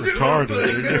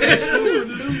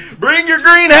 Retarded. Bring your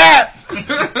green hat.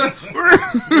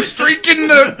 We're streaking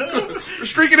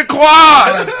the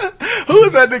quad. Who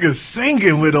was that nigga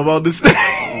singing with him on the stage?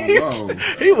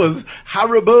 He was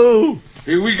Haribo.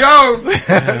 Here we go.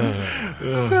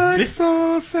 Please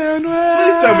tell me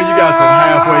you got some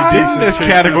halfway Didn't decent this chicks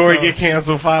category and get stuff.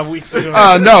 canceled 5 weeks ago?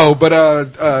 No,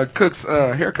 but Cook's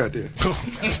haircut did.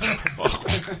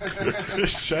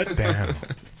 Shut down.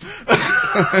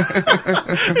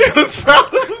 It was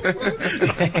probably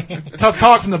Tough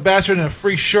talk from the bastard in a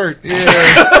free shirt.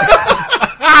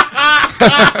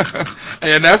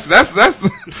 And that's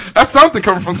something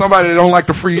coming from somebody that don't like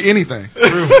to free anything.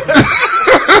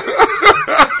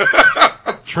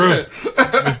 True.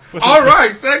 All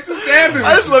right, sexy sandwich.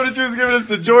 I just love that you was giving us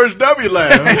the George W.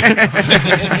 laugh.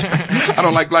 I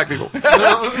don't like black people. All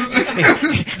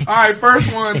right,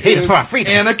 first one is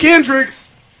Anna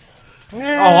Kendrick's. Oh,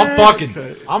 I'm fucking.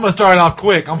 I'm gonna start it off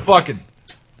quick. I'm fucking.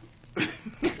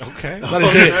 Okay. That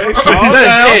is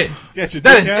it. Get your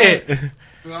That dick is out. it.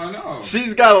 I know.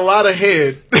 She's got a lot of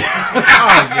head. Oh, yeah.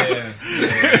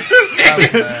 That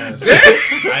was bad. I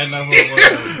didn't know who it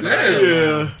was.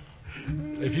 Yeah.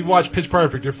 If you watch Pitch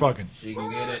Perfect, you're fucking. She can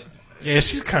get it. Yeah,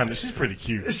 she's pretty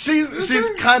cute.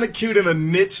 She's kind of cute in a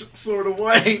niche sort of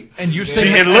way. And you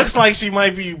sing. It looks like she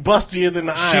might be bustier than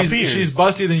the eye appears. She's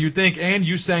bustier than you think, and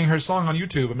you sang her song on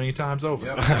YouTube a million times over.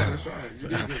 Yep, that's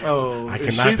right. Oh, I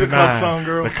is cannot she the deny Cup Song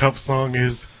girl? the Cup Song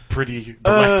is pretty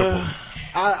delectable.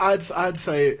 I'd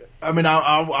say. I mean,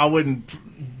 I wouldn't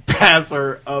pass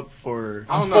her up for.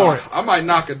 I'm for it. I might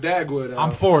knock a Dagwood out.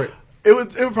 I'm for it. It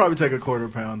would probably take a quarter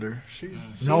pounder.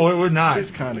 No, it would not.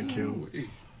 She's kind of cute.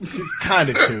 She's kind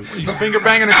of cute. You finger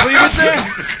banging her cleavage there?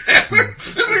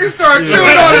 This nigga started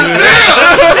chewing on his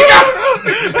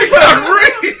nail. He got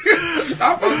real.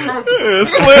 I'm uncomfortable.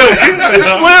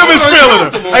 Slim is feeling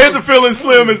her. I had the feeling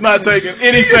Slim is not taking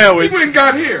any sandwich. He went and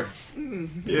got here.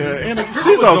 Yeah, and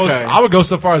she's okay. I would go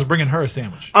so far as bringing her a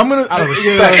sandwich. I'm gonna Out of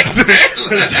respect.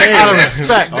 Out of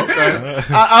respect. Okay.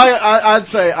 I'd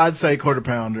say quarter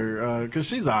pounder because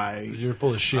she's alright. You're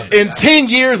full of shit. In 10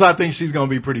 years, I think she's gonna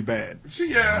be pretty bad. I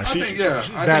think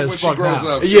when she fuck grows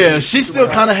now. up. Yeah, she still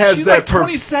kind of has She's that. like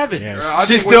 27.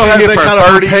 She still has that kind of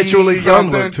perpetually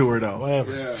young look to her, though.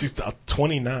 Whatever. Yeah. She's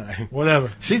 29.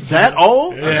 Whatever. She's that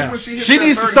old. Yeah. When she hits She that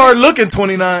needs to 30 start looking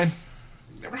 29.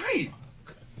 Right.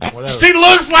 Whatever. She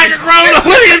looks like a grown up.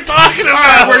 What are you talking All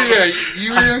right, about? where you at?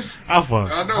 You in? I'm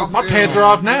fucking. I know. My pants are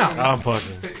off now. I'm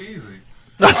fucking. Easy.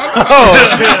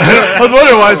 I was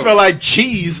wondering why it smelled like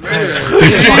cheese. Cheese.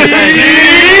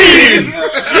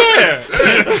 Yeah.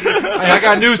 Hey, I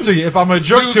got news to you. If I'm a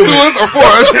jerk News to to it, us or for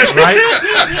us? right?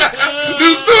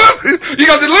 News to us? You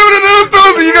got the limited news to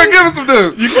us, and you got to give us some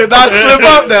news. You cannot slip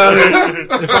up down here.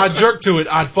 If I jerk to it,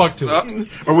 I'd fuck to it.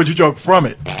 Or would you joke from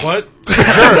it? What?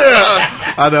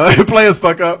 I know. Players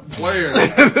fuck up. Player.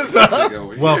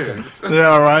 Welcome. Yeah,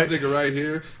 all right. This nigga right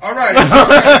here. All right. This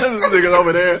nigga's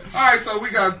over there. All right, so we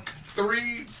got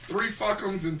three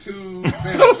fuck'ems and 2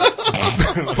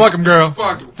 sandwiches. Fuck him, girl.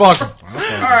 Fuck 'em. Fuck him. All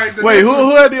right. the Wait, next one-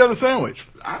 who had the other sandwich?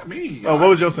 Me. Oh, what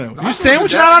was your sandwich? You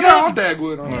sandwich that? out on Yeah, that? all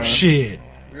Dagwood on that. Shit.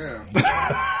 Yeah.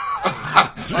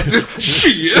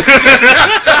 Shit.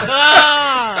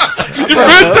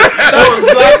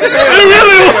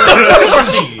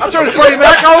 I turned the party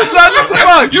back all of a sudden. What the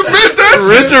fuck? You meant that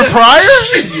Richard Pryor?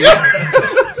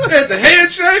 Had the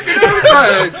handshake and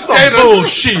everything. Some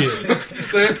bullshit.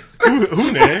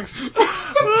 Who next?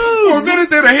 For a minute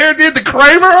there, the hair did the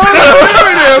Kramer on it.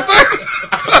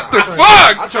 What the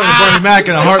fuck? I turned to Bernie Mac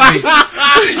in a heartbeat.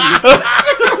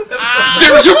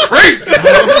 Jerry, you crazy.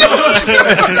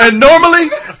 And normally,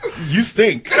 you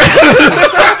stink.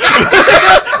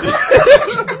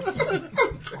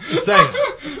 Just saying.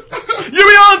 You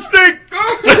beyond stink.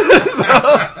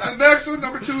 The next one,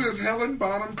 number 2, is Helen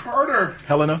Bonham Carter.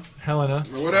 Helena. Helena.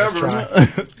 Or whatever.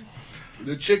 Let's try.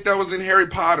 The chick that was in Harry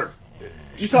Potter.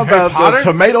 You talking Harry about Potter? the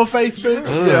tomato face bitch?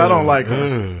 Yeah, I don't like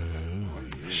her.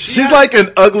 She's like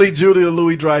an ugly Julia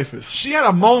Louis-Dreyfus. She had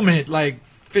a moment like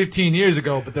 15 years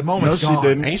ago, but the No, moment's she gone.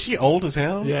 didn't. Ain't she old as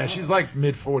hell? Yeah, she's like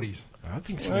mid-40s. I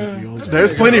think she might be old.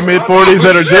 There's plenty mid-40s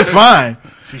that are just fine.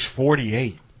 She's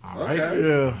 48. All right. Okay.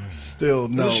 Yeah, still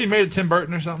no. Isn't she made it Tim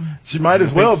Burton or something? She might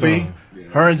as well be. so.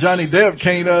 Her and Johnny Depp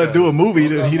can't do a movie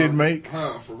that he didn't make.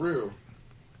 Huh, for real.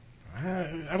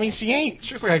 I mean, she ain't.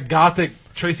 She looks like a gothic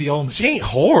Tracy Ullman. She ain't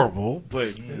horrible, but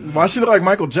Why she look like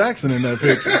Michael Jackson in that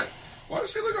picture? Why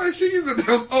does she look like she's in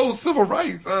those old civil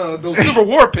rights, those Civil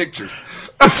War pictures?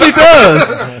 She does.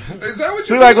 Is that what She's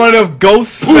you like one of them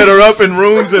ghosts that are up in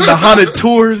rooms in the haunted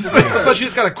tours. So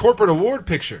she's got a corporate award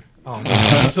picture. Oh,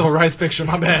 no. Civil rights picture.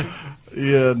 My bad.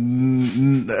 Yeah,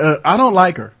 I don't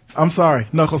like her. I'm sorry,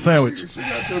 knuckle sandwich. She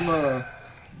got them,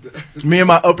 Me and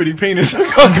my uppity penis are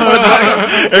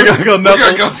gonna go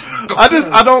knuckles.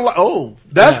 I don't like. Oh,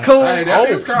 that's cool. Hey, that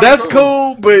is kinda that's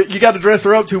cool. cool. But you got to dress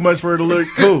her up too much for her to look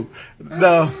cool.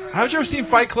 No, Have you ever seen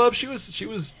Fight Club? She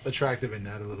was attractive in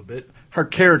that a little bit. her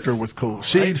character was cool.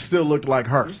 She still looked like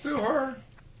her. It's still her.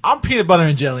 I'm peanut butter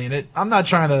and jelly in it. I'm not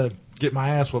trying to get my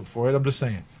ass whooped for it. I'm just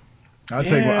saying. I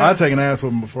take an ass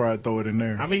with him before I throw it in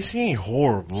there. I mean, she ain't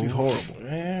horrible. She's horrible.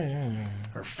 Yeah.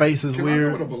 Her face is Can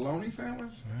weird. I go with a bologna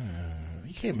sandwich?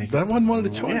 You can't make That wasn't one of the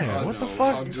choices. Yeah, what the No,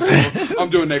 fuck? I'm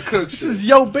doing that cook This shit. is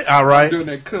yo bit. All I'm right. doing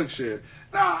that cook shit.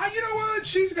 Nah, you know what?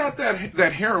 She's got that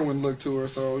heroin look to her,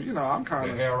 so you know I'm kind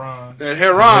of Heron. that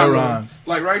heroin, Heroin.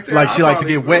 like right there. Like she like to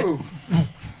get wet.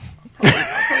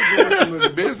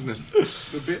 The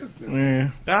business, the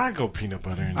business. Yeah. I go peanut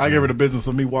butter and I give her the business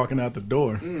of me walking out the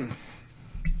door.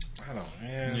 I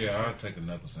don't. Yeah, I'll take a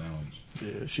knuckle sandwich.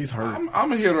 Yeah, she's hurt. I'm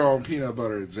gonna hit her on peanut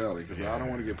butter and jelly because I don't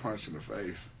want to get punched in the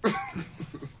face.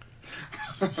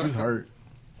 She's hurt.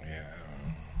 Yeah.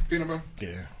 Peanut butter.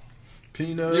 Yeah.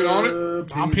 Peanut. You on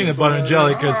it? I'm peanut butter and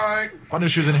jelly because All right. if I knew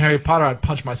she was in Harry Potter, I'd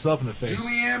punch myself in the face.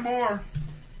 Julianne Moore.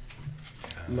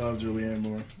 Love Julianne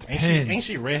Moore. Ain't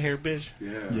she red haired bitch?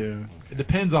 Yeah. Yeah. It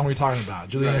depends on what you're talking about.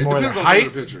 Julianne It Moore, depends the on some of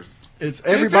height. the pictures. It's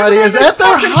everybody is at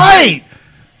their height.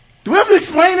 Do we have to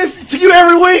explain this to you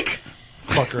every week?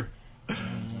 Fucker.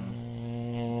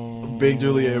 Big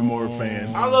Julianne Moore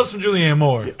fan. I love some Julianne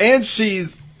Moore. And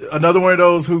she's another one of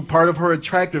those who part of her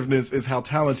attractiveness is how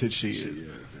talented she is.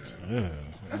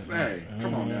 That's hey,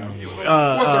 come on now.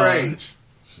 What's her age?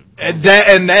 And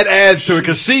that adds to it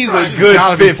because she's a good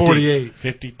Gotta be 50. 48.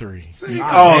 53.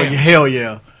 Oh, hell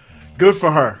yeah. Good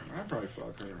for her. I'd probably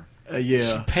fuck her.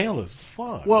 Yeah. Pale as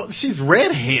fuck. Well, she's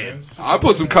redhead. I'll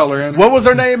put some color in her. What was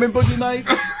her name in Boogie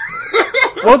Nights?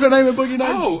 What was her name in Boogie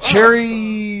Nights? Oh,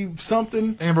 Cherry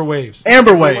something? Amber Waves.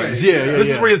 Amber Waves. Yeah, yeah, This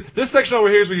yeah. is where this section over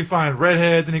here is where you find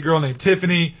redheads. Any girl named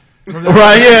Tiffany. Right,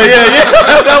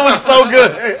 yeah. That was so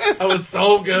good. That was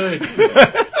so good.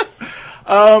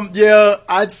 Yeah,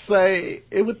 I'd say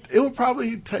it would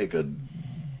probably take a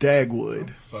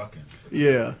Dagwood. Fucking.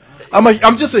 Yeah.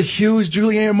 I'm just a huge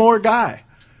Julianne Moore guy.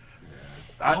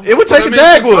 It would take a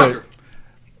Dagwood.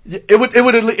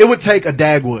 It would take a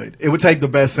Dagwood. It would take the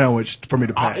best sandwich for me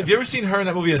to pass. Have you ever seen her in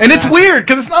that movie? And it's weird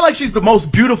because it's not like she's the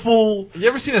most beautiful. You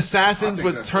ever seen Assassins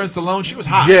with Turn Stallone? She was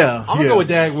hot. Yeah, I'm gonna go with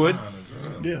Dagwood.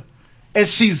 Yeah, and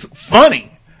she's funny.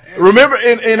 Remember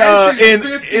and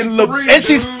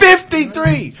she's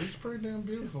 53. She's pretty damn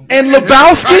beautiful. And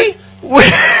Lebowski.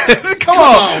 Come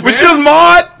on, but she was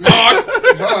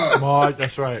Maude. Maud,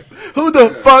 that's right. Who the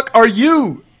fuck are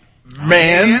you,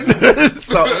 man?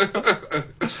 So,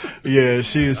 yeah,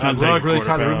 she's. I'll Rug take really quarter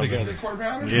tied the room pounder. together. Quarter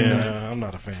pounder? Yeah, I'm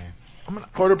not a fan.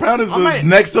 Quarter pound is I may-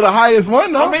 next to the highest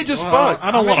one, I though. may just fuck.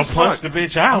 I don't may want just to punch fuck. the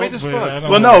bitch out. may just but fuck. I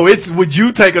don't Well, no, it's would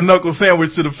you take a knuckle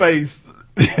sandwich to the face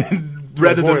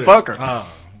rather than Avoid it. fuck her?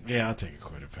 Yeah, I'll take a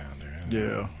quarter pounder.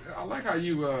 Yeah. I like how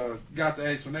you got the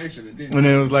explanation and didn't. And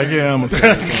then it was like, yeah, I'm gonna say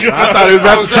it. I thought it was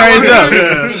about to change up.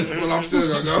 Yeah. Well, I'm still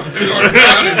gonna go.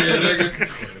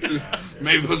 Nigga.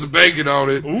 Maybe put some bacon on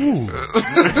it. Ooh,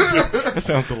 that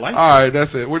sounds delightful. All right,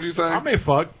 that's it. What'd you say? I may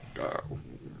fuck.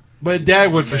 But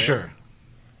Dagwood for sure.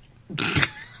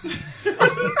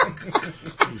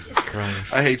 Jesus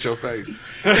Christ. I hate your face.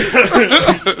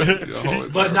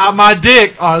 But not my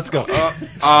dick. Oh, let's go.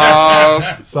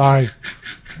 Sorry.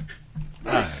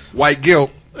 White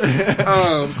guilt.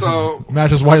 So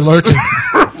Matches white lurking.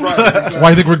 right, That's why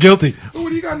you think we're guilty. So what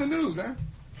do you got in the news, man?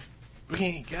 We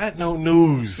ain't got no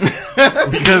news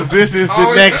because this is the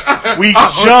Always- next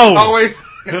week's show. I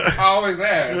always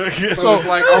ask. So, it's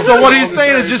like, so what he's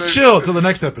saying is just chill till the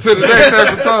next To episode. the next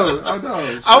episode. I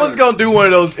know. I was gonna do one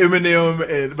of those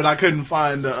Eminem, but I couldn't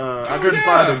find find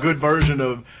a good version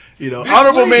of. Bitch,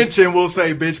 Honorable please. mention, we'll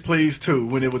say "Bitch Please" too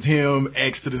when it was him,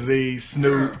 X to the Z,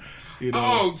 Snoop.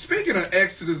 Oh, speaking of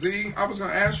X to the Z, I was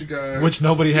gonna ask you guys. Which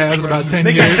nobody has in about 10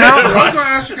 Nigga, years. I was gonna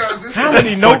ask you guys this. How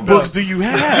many notebooks do you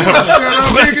have? Shut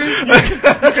up,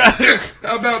 nigga.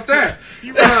 How about that?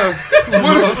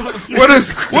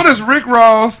 What does Rick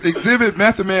Ross, Exhibit,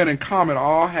 Method Man, and Common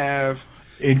all have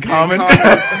In common,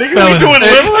 Nigga, we doing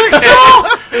lyrics now?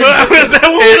 Is that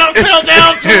what we fell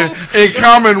down to? in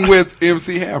common with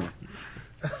MC Hammer?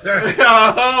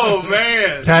 oh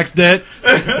man, Tax debt.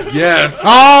 Yes. oh,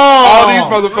 All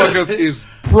these motherfuckers is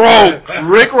broke.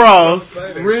 Rick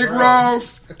Ross, Rick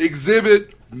Ross,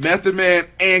 Exhibit, Method Man,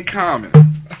 and Common.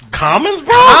 Commons,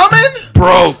 bro? Common,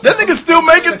 Broke. that nigga's still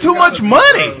making too much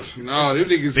money. No, them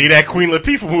niggas. See that Queen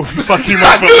Latifah movie fucked him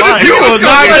up for life. You was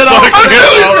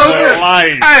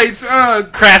life. Hey,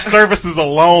 craft services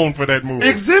alone for that movie.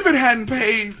 Exhibit hadn't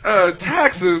paid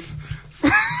taxes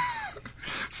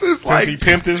since he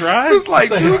pimped his ride. Since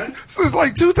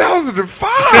like 2005.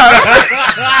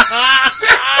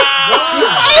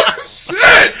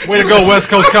 Shit. Way to go, West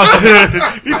Coast Customs.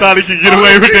 He thought he could get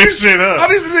away with that shit up. All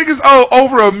these niggas owe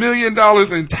over $1 million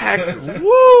in taxes.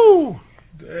 Woo!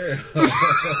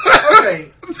 Okay.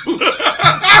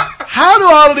 How do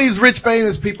all of these rich,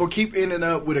 famous people keep ending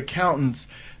up with accountants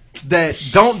that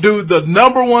don't do the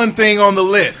number one thing on the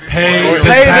list? Pay the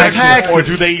taxes. Or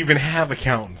do they even have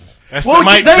accountants? Well,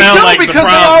 they do because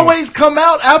they always come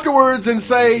out afterwards and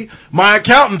say, my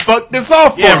accountant fucked this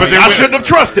off for me. I shouldn't have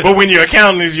trusted him. But when your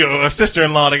accountant is your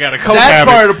sister-in-law, they got a co-habit. That's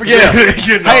part of yeah.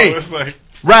 You know, hey, it's like,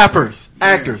 rappers,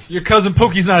 actors. Your cousin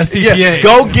Pookie's not a CPA. Yeah,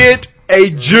 go get a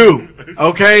Jew.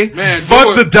 Okay? Man,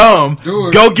 fuck the dumb.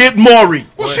 Go get Maury.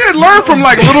 Well, shit, learn from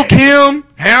like Little Kim,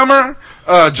 Hammer,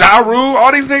 Ja Rule,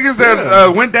 all these niggas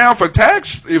that went down for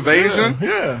tax evasion.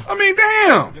 Yeah. I mean,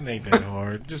 damn. It ain't that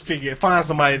hard. Just find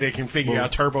somebody that can figure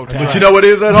out TurboTax. But you know what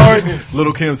is that hard?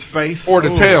 Little Kim's face. Or the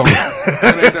tail.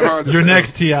 That ain't that hard to Your tell.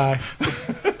 next T.I.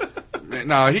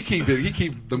 Nah, he keep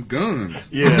them guns.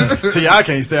 Yeah. See, I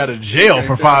can't stay out of jail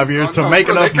for 5 years to make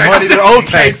enough money to owe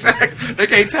taxes. They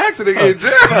can't tax it, they get in jail.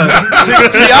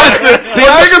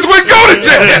 Niggas wouldn't go to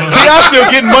jail. T.I. still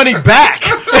getting money back.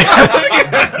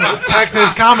 Taxing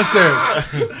his commissary.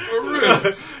 For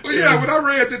real. Well, yeah, when I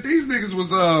read that these niggas was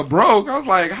broke, I was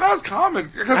like, how's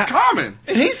Common? Because Common.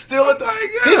 And he's still at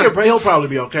the... He'll probably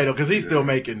be okay, though, because he's still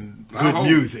making good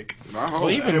music.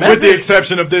 With the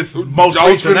exception of this most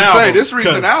recent album. This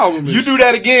recent album is you do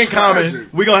that again, tragic. Common,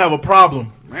 we're going to have a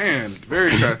problem. Man,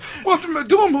 very tragic. Well,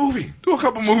 do a movie. Do a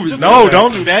couple movies. No,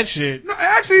 don't do that shit. No,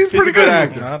 actually, he's pretty a good good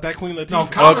actor. Not that Queen Latifah. No,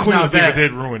 Common's Queen not Latifah bad.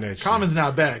 did ruin that shit. Common's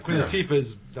not bad. Queen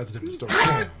Latifah that's a different story.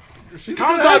 She's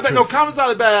Common's a not good bad. No, actress. Common's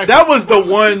not a bad actor. That was the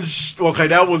one.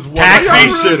 That was one Taxi? of her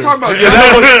Y'all really shitters. talking about Yeah,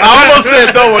 that was, I almost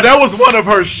said though. That was one of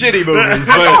her shitty movies.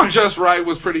 I But thought Just Right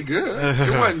was pretty good.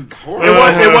 It wasn't horrible.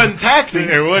 it wasn't Taxi.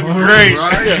 It wasn't great.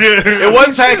 Right? It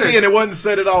wasn't Taxi, and it wasn't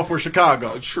Set It Off for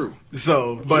Chicago. True.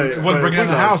 So, but It wasn't Bringing Down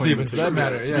the House even, for that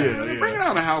matter. matter. Yeah. Bringing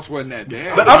Down the House wasn't that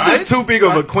bad. But I'm just too big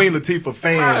of a Queen Latifah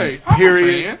fan. Right. I'm a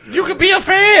Period. fan. You could be a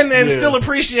fan and Yeah. still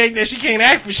appreciate that she can't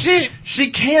act for shit She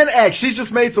can act. She's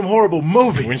just made some horrible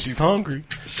movies. when she's hungry.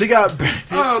 She got.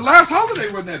 Last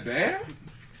Holiday wasn't that bad.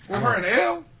 With her and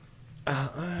Elle.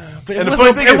 But And the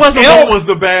funny thing is, Elle was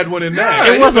the bad one in that.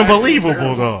 It wasn't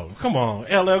believable though. Come on,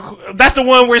 LL. That's the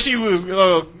one where she was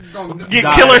kill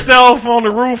herself on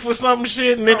the roof or some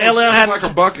shit, and then No, LL she had was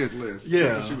like a bucket list. Yeah.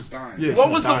 That's what she was dying. Yeah, What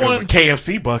she was the dying. one?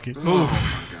 KFC bucket.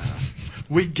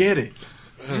 We get it.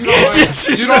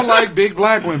 You don't like big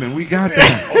black women. We got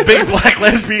that. Big black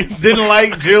lesbians. Didn't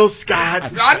like Jill Scott.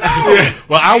 I know.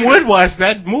 Well, I would watch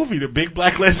that movie, The Big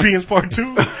Black Lesbians Part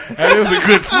 2. That is a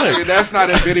good Hey, flick. that's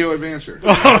not a video adventure.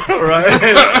 Right?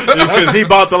 Because he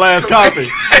bought the last copy.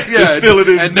 Yeah, still in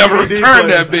his and never DVD returned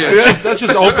player. that bitch. That's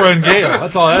just Oprah and Gail.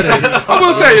 That's all that is. I'm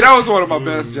gonna tell you, that was one of my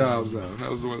best jobs. Though that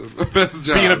was one of the best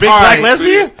jobs. Being a big All black right,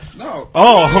 lesbian? No,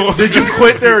 Oh. Did you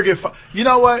quit there or get fired? You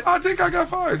know what? I think I got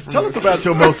fired. From Tell it. us about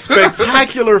your most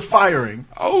spectacular firing.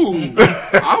 Oh,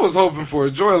 I was hoping for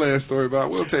a Joyland story, but I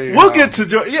will tell you. We'll how. get to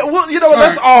Joy. Yeah, well, you know what?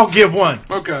 Let's all give one.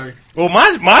 Okay. Well,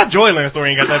 my Joyland story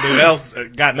ain't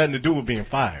got nothing to do with being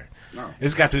fired. No.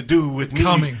 It's got to do with me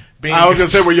Coming. being. I was gonna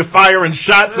say, were you firing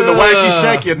shots in the wacky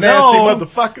shack, you nasty no,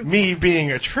 motherfucker? Me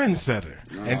being a trendsetter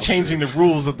and changing the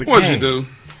rules of the What'd game. you do?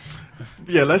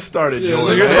 Yeah, let's start at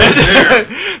Joyland.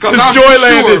 Since Since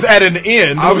Joyland is at an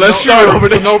end, let's start over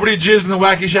there. Nobody jizzed in the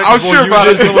wacky shack. I'm before sure you by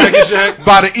jizzed in the wacky shack. the,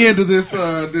 by the end of this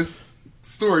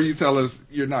story, you tell us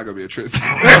you're not gonna be a trendsetter.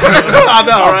 I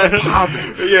know, right?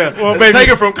 Yeah. Well, Well, take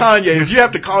it from Kanye. If you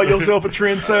have to call yourself a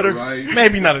trendsetter, Right?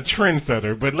 Maybe not a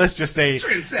trendsetter, but let's just say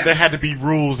Trendsetter. there had to be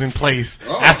rules in place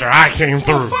after I came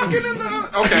through. Fucking in the,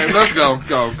 okay, let's go.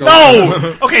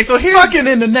 No! Okay, so here's... fucking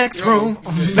in the next room.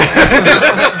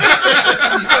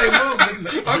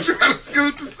 I'm trying to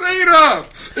scoot the seat up.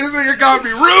 This nigga got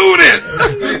me rooted.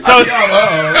 So,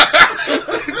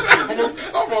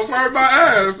 Almost hurt my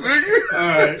ass, nigga.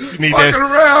 Alright. you need Fucking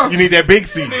around. You need that big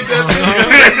seat.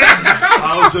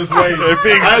 I was just waiting.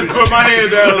 I just put my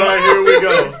hand down. Like, here we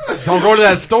go. Don't go to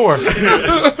that store.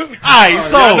 Alright,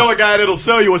 so... I know a guy that'll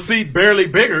sell you a seat barely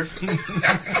bigger.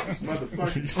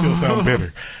 You still sound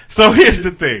bitter. So here's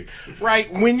the thing,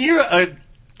 right? When you're a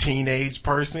teenage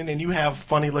person and you have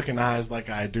funny looking eyes like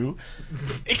I do,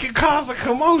 it can cause a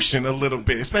commotion a little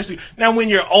bit, especially now when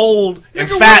you're old and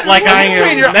fat like I am.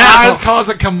 Saying your now, eyes cause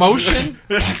a commotion?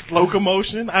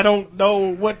 Locomotion. I don't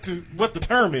know what the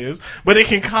term is, but it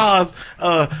can cause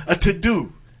a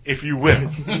to-do, if you will.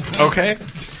 Okay?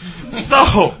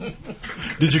 So,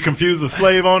 did you confuse the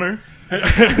slave owner? He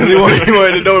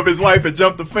wanted to know if his wife had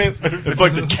jumped the fence and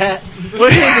fucked the cat. Well,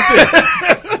 here's the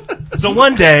thing. So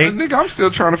one day, nigga, I'm still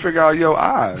trying to figure out your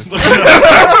eyes.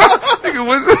 Nigga,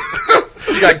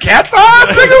 you got cat's eyes,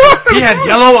 nigga? He had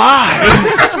yellow eyes.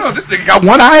 This nigga got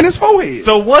one eye in his forehead.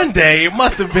 So one day, it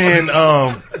must have been,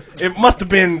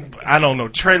 I don't know,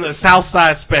 trailer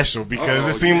Southside Special, because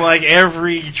it seemed like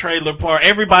every trailer park,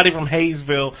 everybody from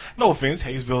Hayesville, no offense,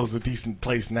 Hayesville is a decent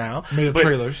place now. Made of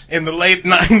trailers. In the late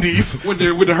 90s. When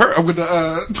the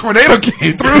tornado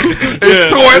came through. The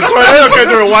tornado came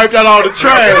through and wiped out all the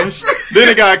trash. Then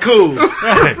it got cool.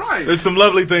 Right. There's some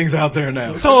lovely things out there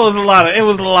now. So it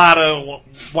was a lot of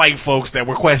white folks that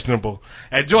were questionable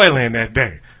at Joyland that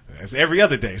day. As every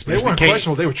other day. They weren't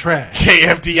questionable, they were trash.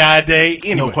 KFDI day.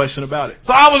 Anyway. No question about it.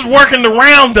 So I was working the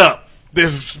roundup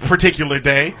this particular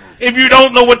day. If you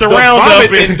don't know what the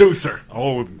roundup is, inducer.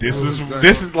 Oh,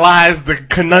 this lies the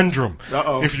conundrum,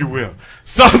 if you will.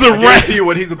 So I guarantee you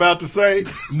what he's about to say,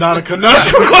 not a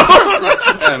conundrum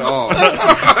at all.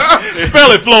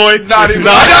 Spell it, Floyd. Not even.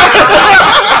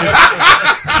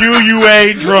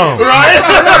 QUA drum. Right?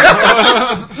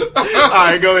 All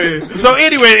right, go ahead. So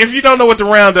anyway, if you don't know what the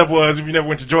roundup was, if you never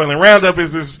went to Joyland, roundup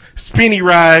is this spinny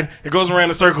ride. It goes around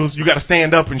in circles. You got to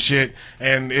stand up and shit,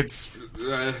 and it's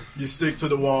you stick to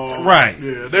the wall. Right.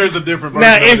 Yeah, there's a different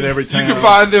version of it every time. You can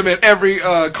find them at every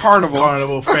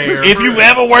carnival fair. If you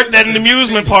ever worked at an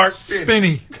amusement park,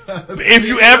 spinny. If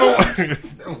you ever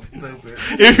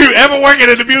work at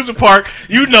an amusement park,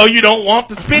 you know you don't want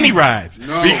the spinny rides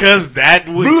because that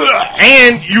would.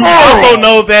 And you also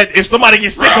know that if somebody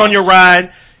gets sick on your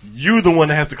ride, you the one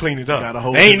that has to clean it up.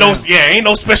 Ain't no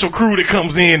special crew that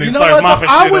comes in and starts mopping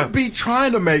shit up. I would be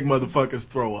trying to make motherfuckers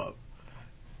throw up.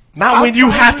 Not when you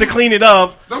have to clean it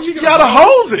up. You gotta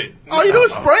hose it. All you do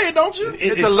is spray it, don't you?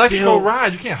 It's electrical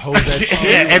ride. You can't hose that shit.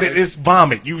 Yeah, and it's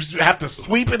vomit. You have to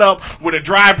sweep it up with a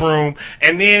dry broom,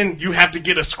 and then you have to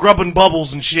get a scrubbing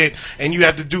bubbles and shit, and you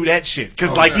have to do that shit.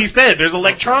 Because like he said, there's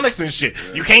electronics and shit.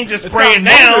 You can't just spray it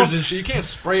down. And shit. You can't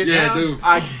spray it down. Yeah, dude.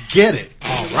 I get it.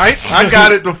 All right. I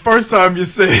got it the first time you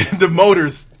said the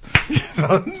motors.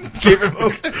 So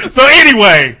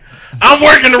anyway, I'm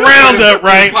working the roundup,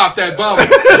 right? Pop that bubble.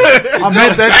 I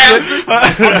meant that shit.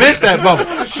 I meant that bubble.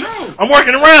 I'm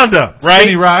working the roundup, right?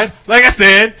 Spinny ride. Like I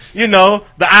said,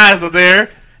 the eyes are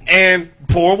there, and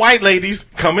poor white ladies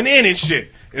coming in and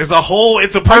shit. It's a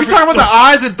perfect. Are you talking about the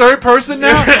eyes in third person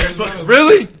now?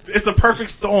 Really? It's a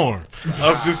perfect storm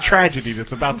of just tragedy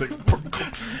that's about to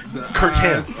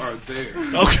curtail. Eyes are there.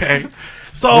 Okay.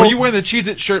 So were you wearing the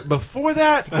Cheez-It shirt before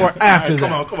that or after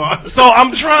that? Come on. So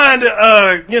I'm trying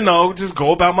to, just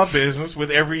go about my business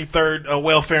with every third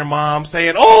welfare mom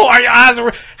saying, "Oh, are your eyes?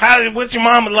 What's your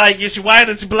mama like? Is she white?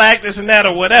 Is she black? This and that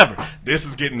or whatever." This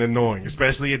is getting annoying,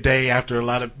 especially a day after a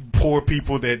lot of poor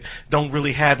people that don't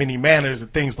really have any manners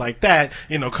and things like that,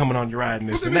 coming on your ride and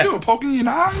this What's and they that. doing? Poking you in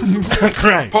the eyes?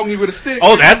 Right. Poking you with a stick?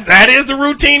 Oh, that is the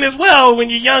routine as well when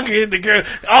you're younger. The girl,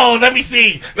 let me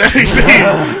see.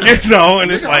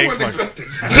 And it's like,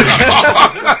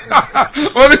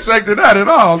 wasn't expecting that at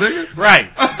all, nigga.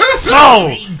 Right.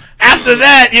 So after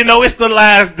that, it's the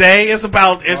last day. It's the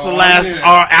last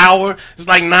hour. It's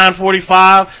like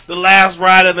 9:45, the last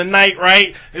ride of the night.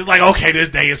 Right. It's like, okay, this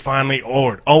day is finally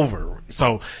over.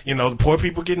 So the poor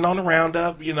people getting on the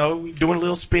roundup. Doing a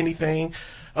little spinny thing.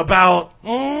 About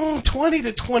 20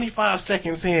 to 25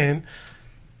 seconds in,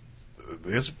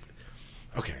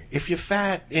 okay. If you're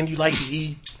fat and you like to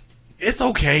eat, it's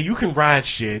okay. You can ride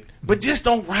shit, but just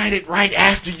don't ride it right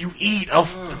after you eat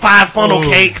 5 funnel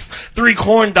cakes, 3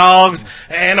 corn dogs,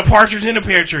 and a partridge in a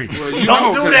pear tree. Well,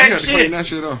 don't do that shit. That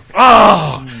shit up.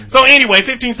 Oh, so anyway,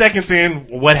 15 seconds in,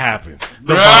 what happens?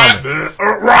 The vomit.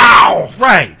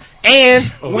 Right. And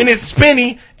when it's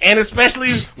spinny, and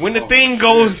especially when the thing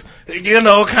goes,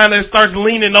 kind of starts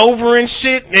leaning over and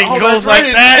shit, it goes like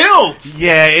that. It tilts.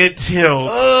 Yeah, it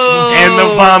tilts, and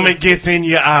the vomit gets in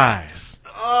your eyes.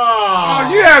 Oh,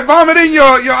 you had vomit in your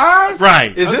eyes?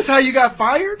 Right. Is this how you got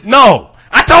fired? No.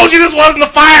 I told you this wasn't a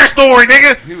fire story,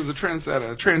 nigga. He was a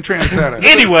trendsetter. Trendsetter.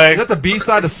 Anyway. Is that the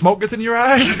B-side of smoke gets in your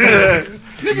eyes?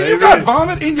 Nigga, you got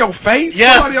vomit in your face?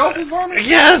 Yes. Somebody else's vomit?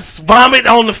 Yes. Vomit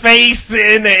on the face,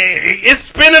 and it's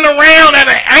spinning around at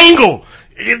an angle.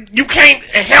 You can't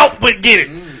help but get it.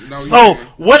 So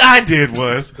what I did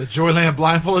was the Joyland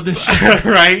blindfold edition,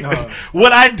 right?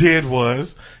 What I did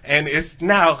was, and it's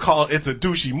now called it's a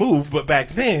douchey move, but back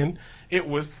then it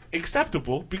was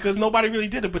acceptable because nobody really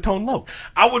did it but Tone Loc.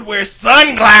 I would wear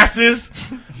sunglasses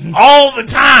all the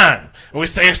time. I would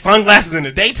say sunglasses in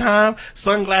the daytime,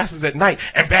 sunglasses at night.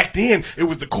 And back then, it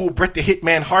was the cool Bret the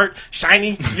Hitman Hart,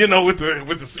 shiny, you know, with the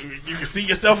you can see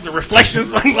yourself in the reflection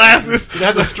sunglasses. It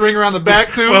had the string around the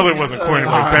back too. Well, it wasn't quite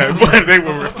like that, but they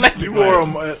were reflective. You wore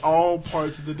them at all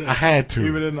parts of the day. I had to,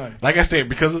 even at night. Like I said,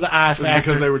 because of the eye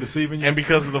factor, because they were deceiving you, and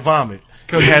because of the vomit.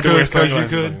 Because you had to wear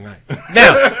sunglasses at night.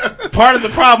 Now, part of the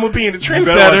problem with being a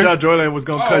trendsetter, Joyland was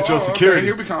going to cut your security. Okay,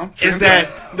 here we come. Is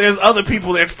that there's other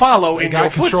people that follow in your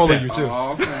control of you footsteps. too.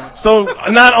 Oh, So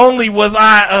not only was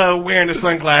I wearing the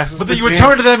sunglasses, but then you would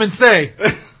turn to them and say,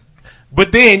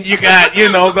 but then you got, you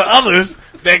know, the others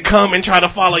that come and try to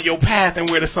follow your path and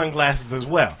wear the sunglasses as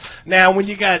well. Now, when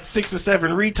you got 6 or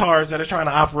 7 retards that are trying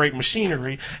to operate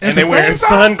machinery and they're wearing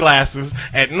sunglasses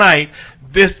at night,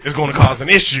 this is going to cause an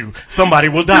issue. Somebody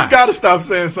will die. You got to stop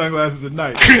saying sunglasses at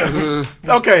night.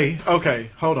 Okay,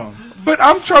 hold on. But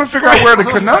I'm trying to figure out where the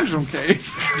conundrum came.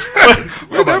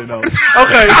 Nobody knows.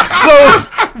 Okay, so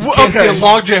can't see a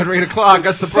log jam at 8 o'clock.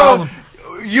 That's the problem.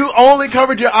 You only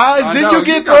covered your eyes, then know, you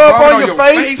get you throw got up on vomit your on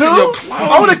your face face too. and your clothes.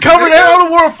 I would have covered that. I would have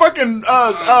wore a fucking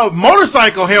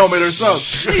motorcycle helmet or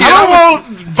something. I don't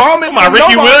want vomit. My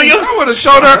Ricky Williams. I would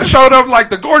have showed up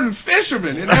like the Gordon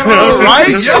Fisherman in that Right?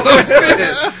 yellow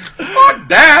fish. Fuck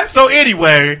that. So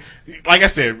anyway, like I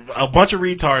said, a bunch of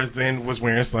retards then was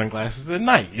wearing sunglasses at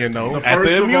night, you know, at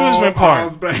the amusement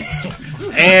park.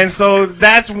 And so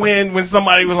that's when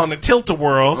somebody was on the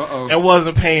tilt-a-whirl and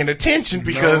wasn't paying attention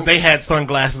because they had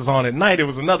sunglasses on at night. It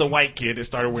was another white kid that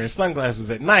started wearing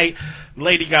sunglasses at night.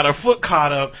 Lady got her foot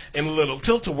caught up in the little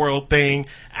tilt-a-whirl thing,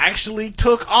 actually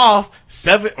took off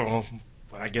 7,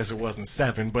 I guess it wasn't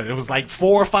 7, but it was like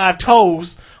 4 or 5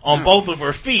 toes on both of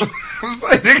her feet.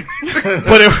 But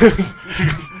it was...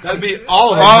 That'd be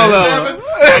all of them.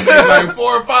 That'd be like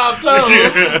 4 or 5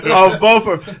 toes. Oh, both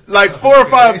are like 4 or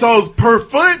 5 toes per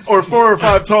foot, or 4 or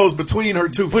 5 toes between her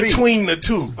 2 feet. Between the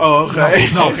two. Oh, okay.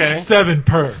 No, Okay. 7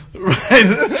 per. Right.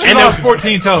 And that's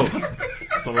 14 toes.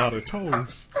 That's a lot of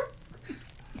toes.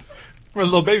 We're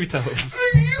little baby toes.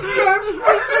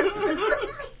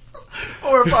 4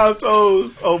 or 5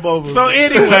 toes on both of them. So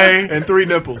anyway, and 3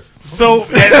 nipples. So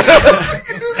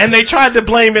and they tried to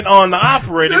blame it on the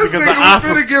operator This because the nigga was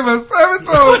finna give us 7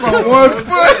 toes on 1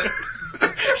 foot.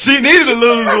 She needed to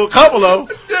lose a couple of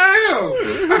them.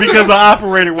 Damn. because the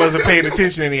operator wasn't paying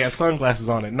attention and he had sunglasses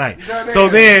on at night. So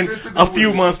then a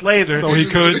few months later, so he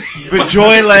could the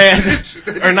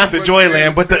Joyland, or not the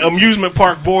Joyland, but the Amusement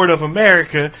Park Board of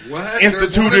America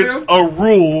instituted a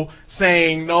rule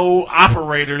saying no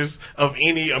operators of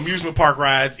any amusement park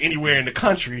rides anywhere in the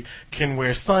country can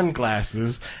wear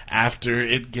sunglasses after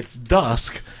it gets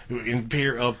dusk in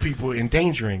fear of people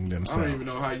endangering themselves. I don't even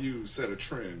know how you set a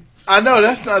trend. I know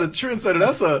that's not a trendsetter.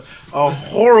 That's a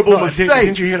horrible mistake.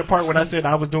 Didn't you hear the part when I said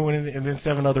I was doing it and then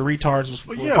 7 other retards was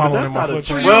following in my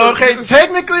footsteps? Well, okay,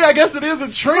 technically, I guess it is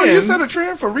a trend. So you set a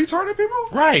trend for retarded people?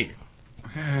 Right.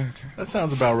 That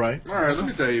sounds about right. All right, let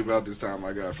me tell you about this time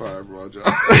I got fired from my job.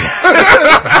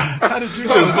 How did you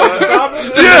know? Yeah,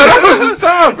 that was the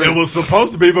topic. It was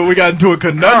supposed to be, but we got into a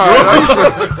conundrum.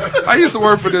 I used to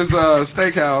work for this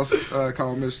steakhouse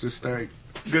called Mr. Steak.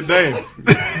 Good name. You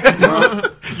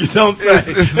don't say.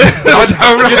 I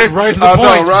know, right? It's right to the point.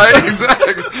 I know, right?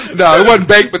 Exactly. No, it wasn't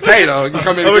baked potato. You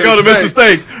come in and we go to Mr.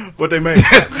 steak. What they make?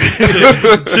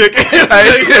 Chicken.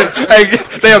 Hey,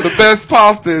 they have the best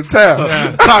pasta in town.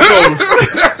 Yeah. Tacos.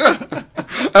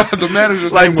 The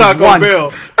manager's like name Taco was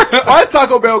Bell. Why is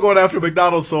Taco Bell going after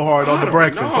McDonald's so hard on the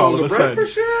breakfast all of a sudden?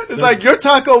 It's like your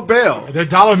Taco Bell. Their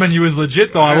dollar menu is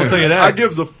legit, though. I will tell you that. I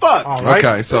gives a fuck. All right.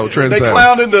 Okay, so They trendsetter.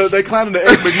 clowning the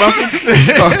Egg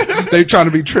McMuffin. They trying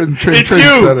to be trend It's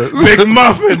trendsetters. you,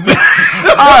 McMuffin.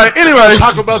 All right. Anyway,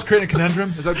 Taco Bell's creating a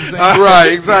conundrum. Is that what you're saying?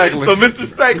 right, exactly. So Mr.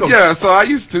 Steak. Yeah, so I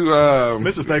used to.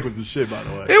 Mr. Steak was the shit, by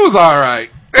the way. It was all right.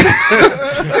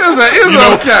 it was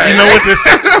okay.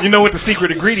 You know what the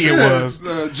secret ingredient was?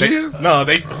 Jizz? No,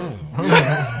 they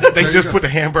just put the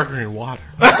hamburger in water.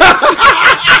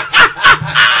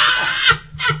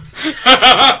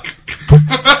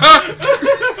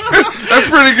 That's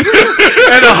pretty good.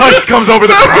 And a hush comes over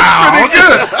the crowd. Pretty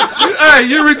good. Hey,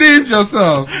 you redeemed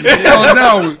yourself. Oh,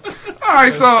 no. All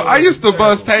right, so I used to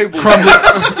bust tables.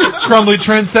 Crumbly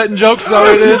trend-setting jokes. Is that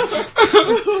what it is?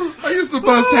 I used to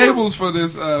bust tables for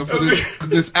this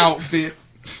outfit.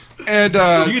 And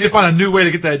you need to find a new way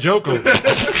to get that joke over.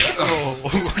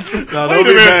 No, don't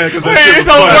be mad because that shit It was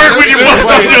don't funny. work when you bust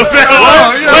on yourself.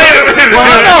 Wait a minute. Well,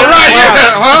 I know, right?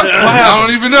 Yeah. Huh? I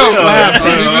don't even know.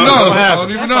 I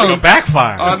don't even know. Like a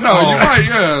backfire. No, you're right.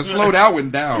 Yeah, slowed out,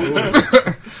 went down.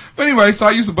 But anyway, so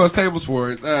I used to bust tables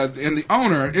for it. And the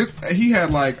owner, he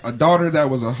had like a daughter that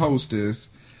was a hostess.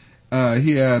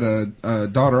 He had a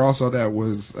daughter also that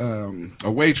was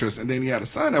a waitress, and then he had a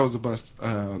son that was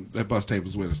that bust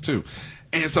tables with us too.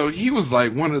 And so he was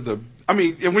like one of the. I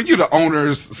mean, when you're the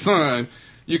owner's son,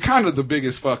 you're kind of the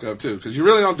biggest fuck up too, because you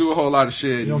really don't do a whole lot of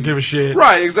shit. You don't give a shit.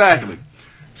 Right, exactly.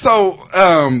 So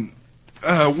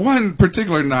one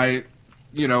particular night,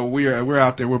 we're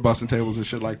out there, we're busting tables and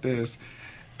shit like this,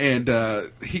 and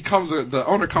the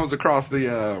owner comes across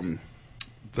the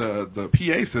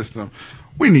PA system.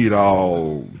 We need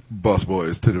all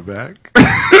busboys to the back.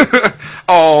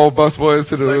 All busboys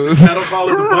to the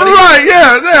right,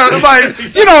 yeah.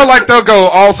 Like they'll go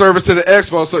all service to the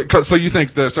expo. So you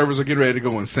think the servers are getting ready to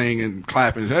go and sing and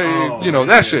clap and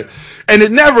that shit. And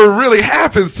it never really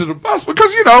happens to the bus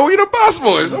because we the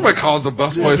busboys. Nobody calls the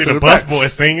busboys to the back.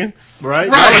 Busboys singing, right?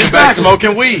 Exactly.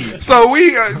 Smoking weed. So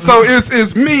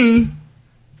it's me,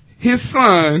 his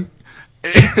son,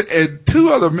 and two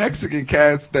other Mexican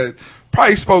cats that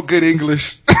probably spoke good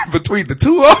English between the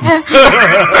two of them.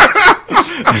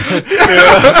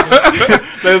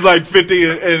 There's like 50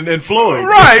 and Floyd.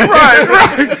 Right.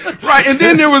 And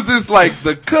then there was this like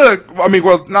the cook. I mean,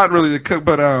 well, not really the cook,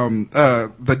 but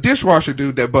the dishwasher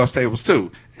dude that bust tables too,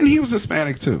 and he was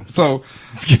Hispanic too. So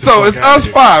it's us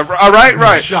five. All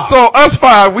right. So us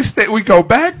five, we go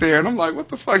back there, and I'm like, what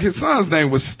the fuck? His son's name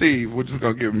was Steve. We're just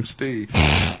gonna give him Steve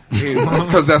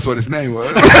because that's what his name was.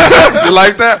 You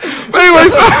like that? But anyway,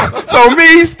 so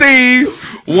me, Steve,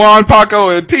 Juan, Paco,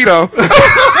 and Tito.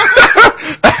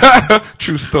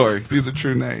 True story. These are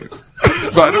true names.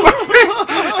 But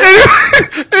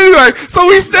anyway, so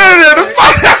we standing there.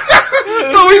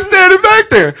 So we standing back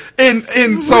there, and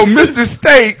so Mr.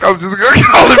 Steak, I'm just gonna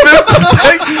call him Mr.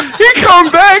 Steak. He come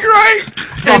back, right?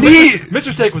 And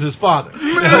Mr. Steak was his father.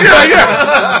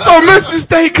 Yeah. So Mr.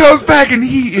 Steak comes back, and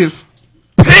he is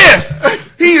pissed.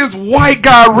 He is white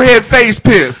guy, red face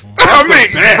pissed. I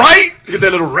mean, right? Get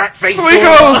that little rat face. So he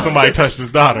goes. Somebody touched his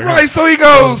daughter. Right. So he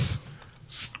goes.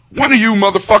 One of you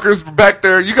motherfuckers back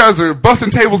there, you guys are busting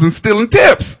tables and stealing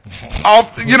tips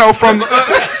off, from the,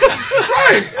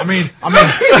 right. I mean,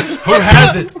 who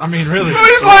has it? I mean, really. So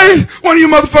he's like, one of you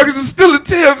motherfuckers is stealing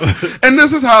tips, and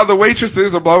this is how the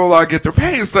waitresses or blah blah blah get their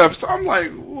pay and stuff. So I'm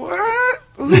like, what?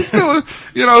 Who's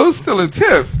stealing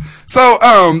tips? So,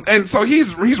 and so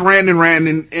he's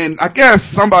ranting, and I guess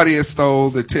somebody has stole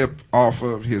the tip off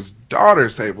of his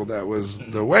daughter's table that was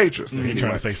the waitress. He's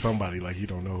trying to say somebody like you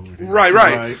don't know who it is.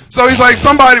 Right. So he's like,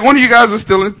 one of you guys is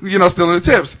stealing the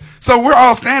tips. So we're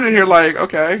all standing here like,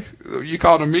 okay, you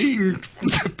called a meeting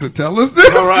to tell us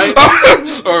this? All right.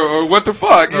 or what the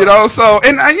fuck, so,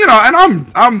 and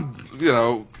I'm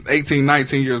 18,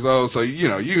 19 years old, so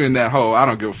you in that hole. I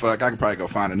don't give a fuck. I can probably go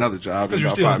find another job in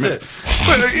about 5 minutes.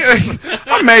 But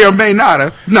I may or may not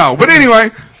have. No, but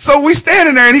anyway, so we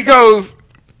standing there, and he goes,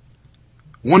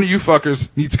 "One of you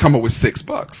fuckers needs to come up with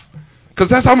 $6." Because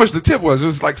that's how much the tip was. It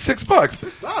was like $6.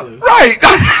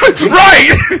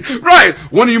 Right.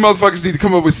 One of you motherfuckers need to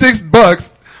come up with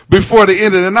 $6 before the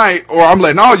end of the night, or I'm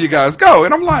letting all you guys go.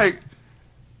 And I'm like,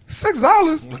 $6?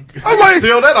 I'm like,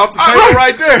 steal that off the table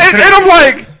right there. And I'm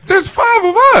like, there's 5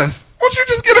 of us. Why don't you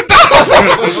just get $1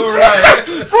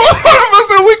 from one of us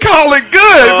and we call it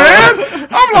good, man?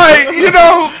 I'm like, and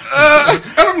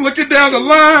I'm looking down the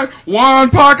line, Juan,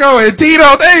 Paco, and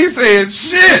Tito, they ain't saying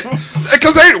shit.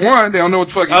 Because they don't know what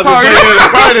the fuck he's talking about. They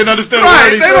probably didn't understand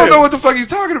what he said. They don't know what the fuck he's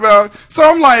talking about. So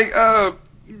I'm like,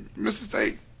 Mr.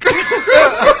 Steak,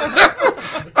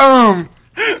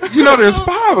 there's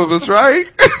 5 of us, right?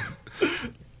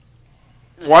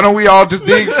 Why don't we all just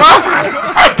dig 5 out of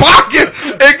our pocket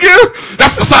and give?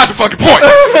 That's beside the fucking point.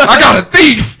 I got a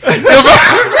thief.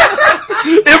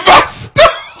 If I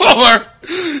stole her,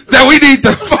 that we need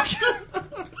to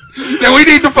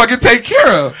fucking take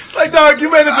care of. It's like, dog,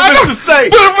 you made it to Mr.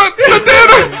 Steak.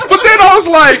 But then I was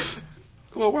like,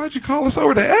 well, why'd you call us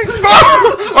over the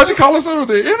Expo? Why'd you call us over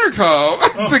the intercom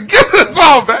to get us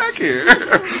all back here?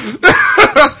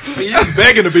 He's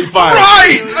begging to be fired.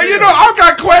 Right. I've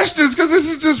got questions because this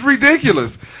is just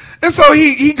ridiculous. And so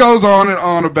he goes on and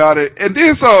on about it. And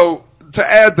then so to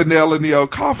add the nail in the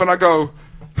old coffin, I go,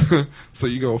 so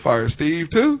you gonna fire Steve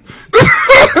too?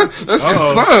 That's your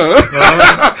son.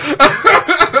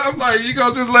 I'm like, you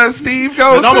gonna just let Steve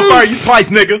go? And I'm gonna fire you twice,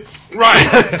 nigga. Right.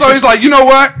 So he's like, you know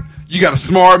what? You got a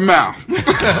smart mouth.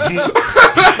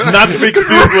 Not to be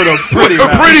confused with a pretty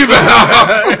mouth. A pretty mouth.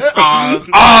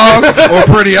 Oz or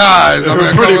pretty eyes. I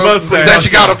mean, pretty mustache. That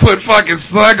you gotta put fucking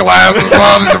sunglasses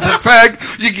on to protect.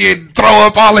 You can throw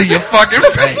up all of your fucking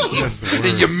face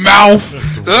in your mouth.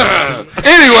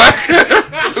 Anyway,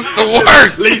 it's the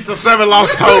worst. At least the 7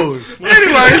 lost toes.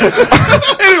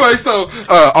 Anyway, so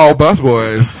all bus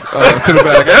boys to the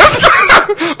back.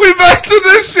 We back to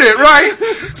this shit, right?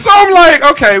 So I'm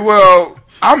like, okay, well,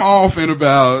 I'm off in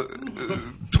about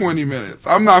 20 minutes.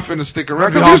 I'm not finna stick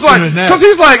around because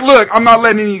he's like, look, I'm not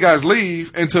letting any of you guys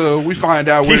leave until we find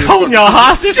out where He's holding y'all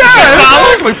hostage. Yeah,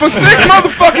 exactly, for $6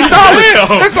 motherfucking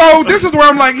dollars. And so this is where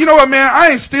I'm like, you know what, man? I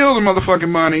ain't stealing motherfucking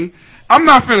money. I'm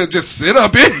not finna just sit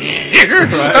up in here.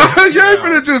 Right. You ain't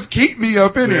finna just keep me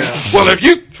up in here. Well,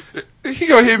 he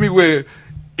gonna hit me with,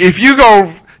 if you gonna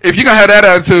have that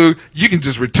attitude, you can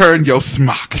just return your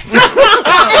smock.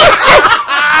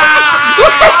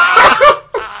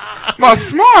 My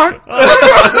smock?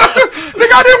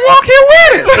 Nigga, I didn't walk here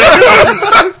with it.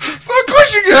 So of course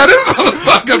you got this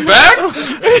motherfucker back.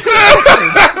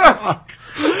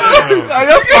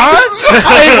 That's fine.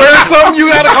 I ain't wearing something you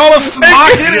gotta call a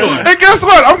smock anyway. And guess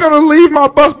what? I'm gonna leave my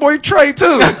busboy tray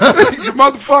too. You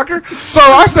motherfucker. So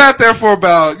I sat there for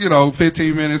about,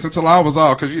 15 minutes until I was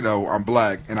off because, I'm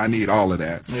black and I need all of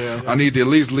that. Yeah. I need to at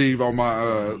least leave on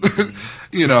my,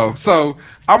 so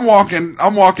I'm walking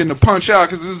to punch out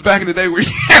because this is back in the day where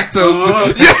you had those.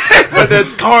 With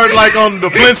that card like on the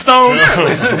Flintstones.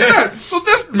 Yeah. So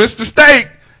this Mr. Steak,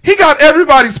 he got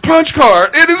everybody's punch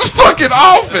card in his fucking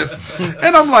office.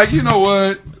 And I'm like, you know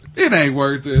what? It ain't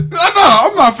worth it.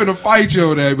 I'm not finna fight you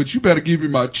over that, but you better give me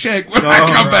my check when I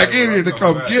come back in here to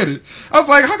come get it. I was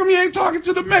like, how come you ain't talking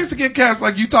to the Mexican cats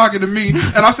like you talking to me?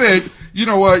 And I said, you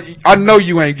know what? I know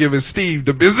you ain't giving Steve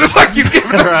the business like you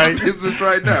giving him the business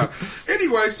right now.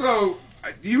 Anyway, so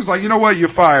he was like, you know what? You're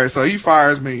fired. So he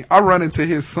fires me. I run into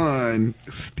his son,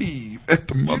 Steve, at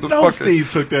the motherfucker. Steve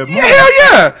took that money.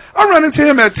 Yeah. I run into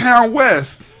him at Town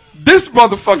West. This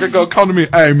motherfucker gonna come to me,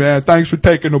 hey man, thanks for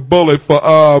taking a bullet for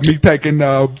me taking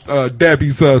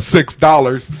Debbie's $6.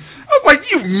 I was like,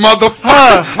 you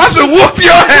motherfucker. I should whoop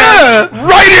your ass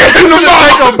right here in the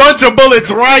mouth. Take a bunch of bullets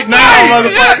right now,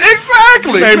 motherfucker. Yeah,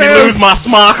 exactly. Made me lose my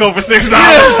smock over $6.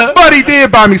 Yeah, but he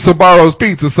did buy me Sbarro's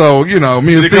pizza, so, me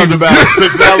and Steve about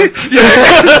 $6.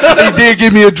 Yeah, he did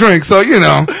give me a drink, so,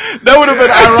 That would have been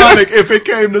ironic if it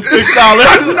came to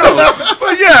 $6.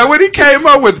 But yeah, when he came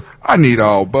up with, I need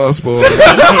all bus boys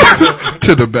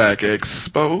to the back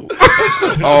expo.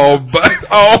 all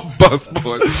bus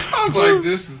boys. I was like,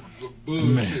 this is some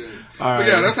bullshit. But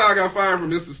yeah, that's how I got fired from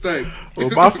Mr. Steak.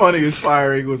 Well, my funniest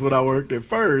firing was when I worked at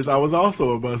Furs. I was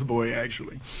also a bus boy,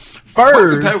 actually.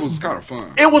 Furs. The table was kind of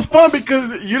fun. It was fun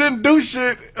because you didn't do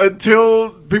shit until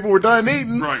people were done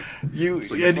eating. Right. You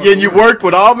worked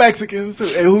with all Mexicans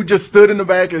who just stood in the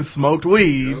back and smoked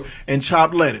weed and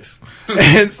chopped lettuce.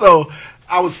 And so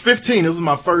I was 15. This was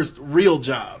my first real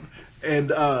job.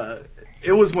 And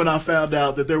it was when I found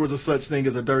out that there was a such thing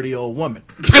as a dirty old woman.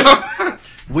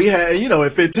 We had,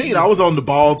 at 15, I was on the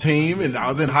ball team and I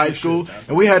was in high school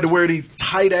and we had to wear these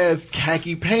tight ass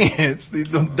khaki pants,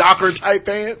 the Docker type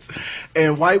pants,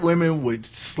 and white women would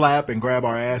slap and grab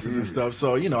our asses and stuff.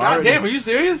 So, God damn, are you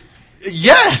serious?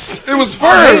 Yes, it was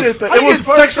Furs. It was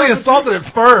sexually assaulted at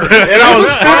Furs, and I was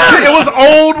 15. It was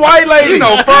old white lady.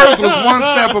 Furs was one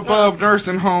step above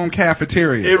nursing home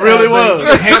cafeteria. It really was.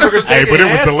 Hamburger steak, but it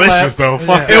was delicious though.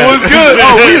 Fuck, it was good.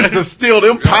 Oh, we used to steal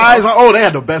them pies. Oh, they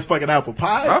had the best fucking apple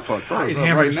pies. I fuck Furs up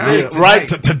right now. Right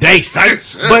today,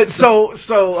 but so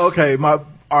okay.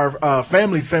 Our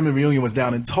family's family reunion was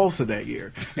down in Tulsa that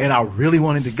year, and I really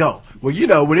wanted to go.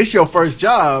 Well, when it's your first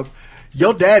job,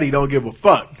 your daddy don't give a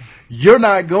fuck. You're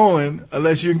not going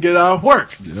unless you can get off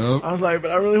work. Yep. I was like, but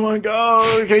I really want to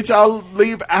go. Can't y'all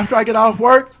leave after I get off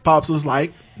work? Pops was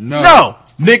like, no,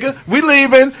 nigga, we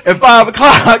leaving at 5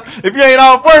 o'clock. If you ain't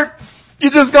off work,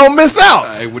 you just gonna miss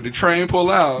out. Hey, when the train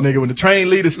pull out. Nigga, when the train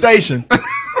leave the station.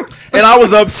 And I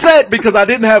was upset because I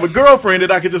didn't have a girlfriend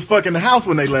that I could just fuck in the house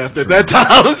when they left at that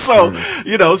time. So,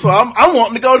 so I'm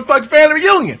wanting to go to fucking family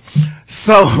reunion.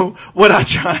 So what I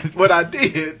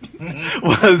did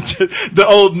was the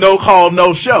old no call,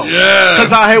 no show. Yeah.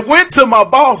 Cause I had went to my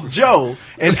boss, Joe,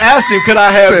 and asked him, could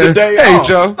I have the day off?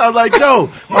 Joe. I was like, Joe,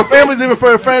 my family's leaving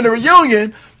for a family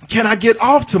reunion. Can I get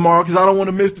off tomorrow? Cause I don't want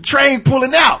to miss the train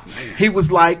pulling out. He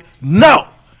was like, no.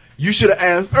 You should have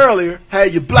asked earlier.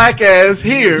 Had your black ass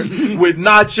here with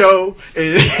Nacho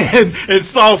and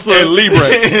Salsa And Libre.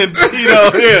 and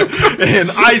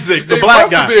and Isaac, the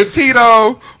black guy. Been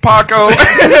Tito, Paco,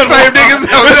 same niggas.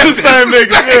 The same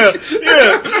niggas.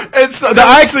 Yeah. And so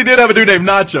I actually did have a dude named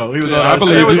Nacho. He was I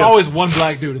believe There was it. always one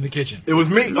black dude in the kitchen. It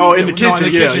was me. Oh, in the kitchen, in the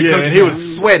yeah, kitchen, yeah. cooking, And he yeah.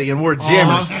 was sweaty and wore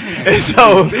jammers. And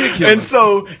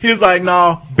so he was like,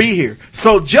 "No, be here."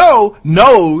 So Joe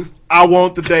knows I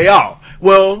want the day off.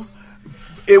 Well,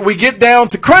 if we get down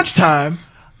to crunch time,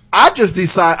 I just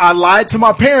decide I lied to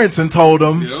my parents and told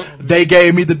them they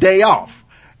gave me the day off.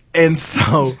 And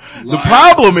so the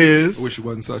problem is, I wish you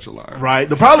wasn't such a liar. right?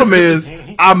 The problem is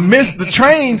I missed the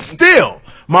train still.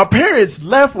 My parents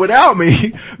left without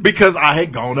me because I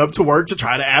had gone up to work to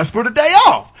try to ask for the day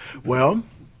off. Well,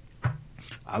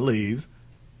 I leaves.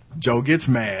 Joe gets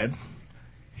mad.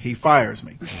 He fires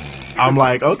me. I'm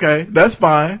like, okay, that's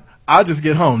fine. I'll just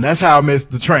get home. That's how I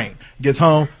missed the train. Gets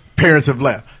home, parents have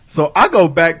left. So I go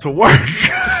back to work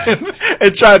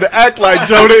and try to act like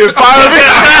Joe didn't fire me.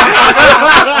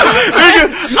 Nigga,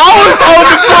 I was on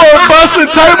the floor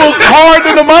busting tables hard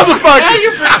than a motherfucker. How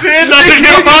you pretend not to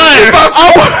get fired?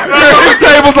 Busting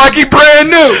tables like he brand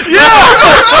new. Yeah.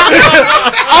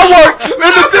 I worked.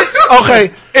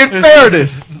 Okay, in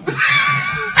fairness,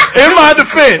 in my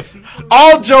defense,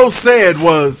 all Joe said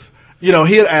was, he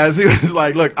had asked, he was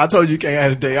like, look, I told you can't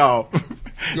have a day off.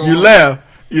 You left,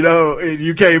 and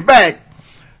you came back.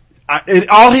 And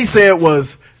all he said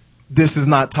was, this is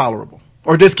not tolerable,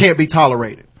 or this can't be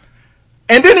tolerated.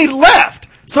 And then he left.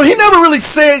 So he never really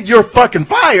said, you're fucking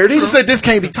fired. He just said, this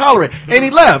can't be tolerated. And he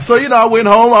left. So, I went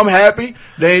home. I'm happy.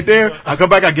 They ain't there. I come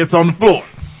back. I gets on the floor.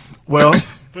 Well,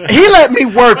 he let me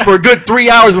work for a good 3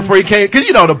 hours before he came. Because,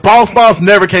 the boss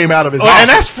never came out of his office. And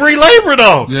that's free labor,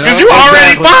 though. Because you Exactly.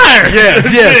 already fired.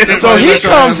 Yes, yeah. So he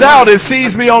comes out and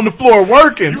sees me on the floor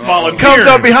working. volunteering. Comes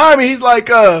up behind me. He's like,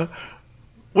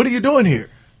 what are you doing here?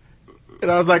 And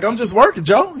I was like, I'm just working,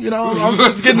 Joe. I'm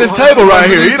just getting this table right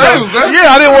here.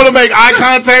 I didn't want to make eye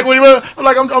contact with him. I'm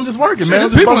like, I'm just working, man.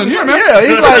 There's people in here, man. Yeah,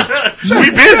 he's like,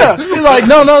 We busy. yeah. He's like,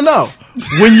 no.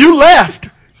 When you left.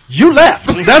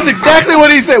 That's exactly what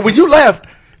he said. When you left.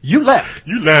 You left,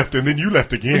 and then you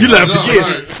left again. You left again.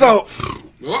 Right. So,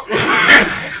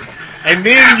 And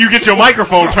then you get your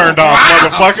microphone turned off,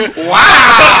 motherfucker. Really?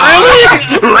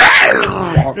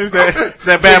 Is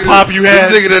that bad pop you This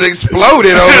had? nigga that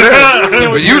exploded over there.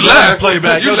 But you left.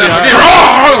 Playback. You You'll be left all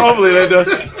again. hopefully that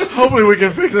does. Hopefully we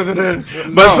can fix this and then.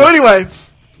 But so anyway,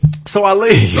 so I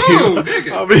leave. No,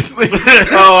 nigga. Obviously.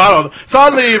 I don't know. So I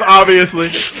leave,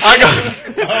 obviously. I go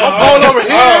Hold over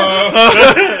here.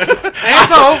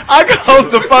 I goes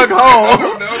the fuck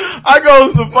home. I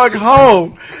goes the fuck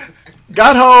home.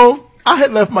 Got home. I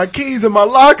had left my keys in my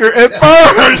locker at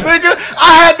first, nigga.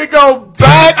 I had to go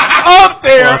back up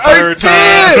there For a third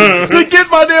again time. to get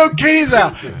my damn keys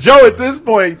out. Joe at this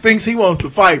point thinks he wants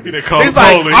to fight me. He done called He's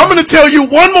like, police. I'm going to tell you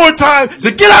one more time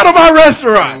to get out of my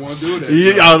restaurant. I don't wanna do that.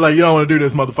 Yeah, I was like, you don't want to do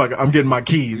this, motherfucker. I'm getting my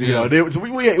keys. So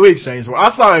we exchanged. I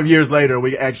saw him years later.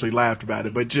 We actually laughed about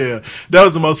it. But yeah, that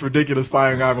was the most ridiculous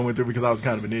firing I ever went through because I was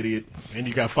kind of an idiot. And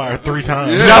you got fired 3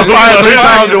 times. Yeah. Got fired 3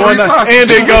 times in one Three night times. and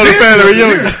didn't go to family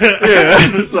reunion. Yeah,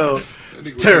 so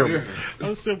terrible. I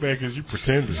was so bad because you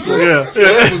pretended. Yeah,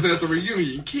 Slim was at the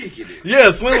reunion kicking it.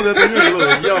 yeah. Slim was at the reunion,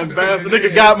 little young bastard.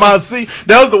 Nigga got my seat.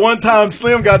 That was the one time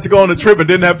Slim got to go on a trip and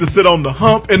didn't have to sit on the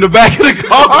hump in the back of the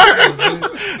car.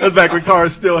 That's back when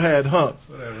cars still had humps.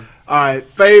 Whatever. All right,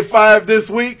 Fave 5 this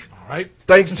week. All right.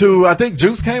 Thanks to I think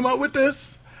Juice came up with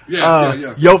this.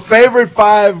 Yeah. Your favorite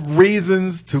 5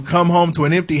 reasons to come home to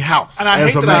an empty house. And I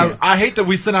as hate a that man. I hate that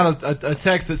we sent out a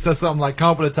text that says something like "come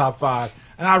up with the top 5,"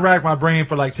 and I rack my brain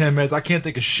for like 10 minutes. I can't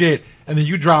think of shit, and then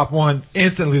you drop one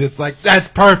instantly that's like, "That's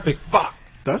perfect." Fuck.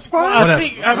 That's fine. I Whatever.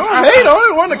 think I hate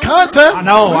on it. Won the contest. I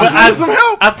know. But I need some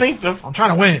help. I think I'm trying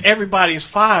to win. everybody's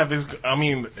 5 is. I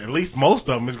mean, at least most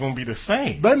of them is going to be the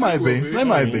same. They might be. They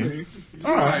might be.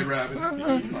 All right, Rabbit.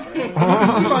 They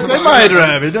might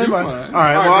drive it. They might. All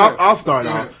right. Well, I'll start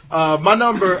off. My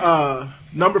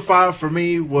number 5 for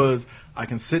me was I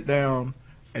can sit down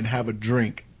and have a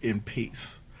drink in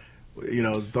peace.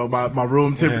 Throw my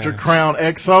room temperature Crown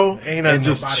XO Ain't and nothing-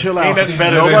 just chill ain't out. nothing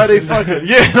better Nobody than-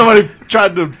 nobody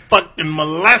tried to fucking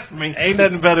molest me. Ain't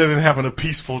nothing better than having a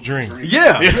peaceful drink.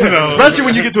 Yeah, especially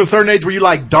when you get to a certain age where you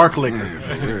like dark liquor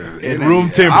and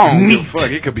room temperature. I don't give a Neat. fuck.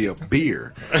 It could be a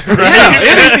beer.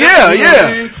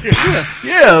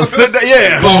 Yeah. Sit down,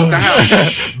 yeah. Bump the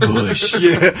house. Bush.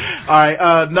 Yeah. All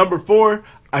right. Number 4,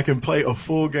 I can play a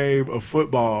full game of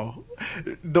football.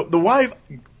 The wife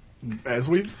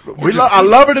I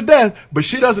love her to death, but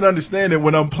she doesn't understand that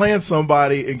when I'm playing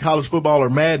somebody in college football or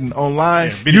Madden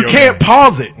online, you can't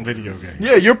pause it. Video game.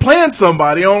 Yeah, you're playing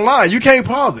somebody online. You can't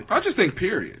pause it. I just think,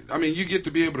 period. I mean, you get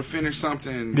to be able to finish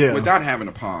something Yeah. without having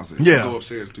to pause it. Yeah. Go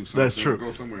upstairs and do something. That's true.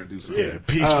 Go somewhere and do something. Yeah,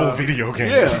 peaceful video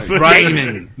games. Yeah, right.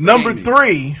 Gaming. Number Gaming.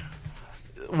 3,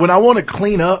 when I want to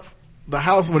clean up the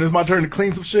house, when it's my turn to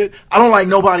clean some shit, I don't like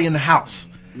nobody in the house.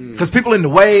 Because people in the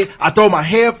way, I throw my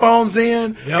headphones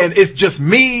in, and it's just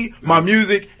me, my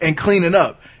music, and cleaning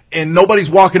up. And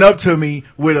nobody's walking up to me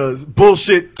with a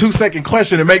bullshit 2-second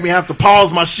question and make me have to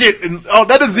pause my shit. And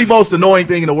that is the most annoying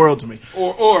thing in the world to me.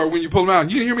 Or when you pull them out,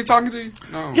 you didn't hear me talking to you?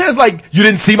 No. Yeah, it's like, you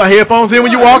didn't see my headphones in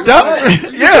when you walked up?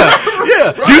 Yeah.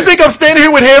 Right. You think I'm standing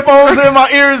here with headphones in my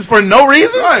ears for no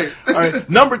reason? Right. All right.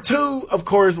 Number 2, of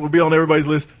course, will be on everybody's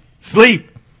list. Sleep.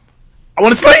 I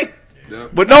want to sleep.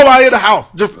 Yep. But nobody in the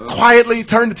house. Just quietly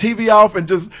turn the TV off and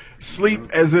just sleep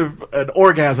as if an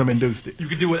orgasm induced it. You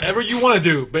can do whatever you want to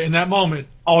do, but in that moment,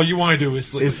 all you want to do is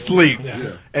sleep. It's sleep.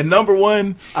 Yeah. And number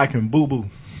 1, I can boo-boo.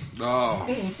 Oh,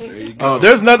 there you go.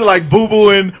 There's nothing like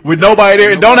boo-booing with nobody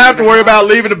there, and don't have to worry about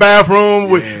leaving the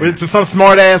bathroom with to some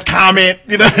smart ass comment.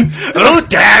 You know, oh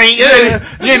daddy, You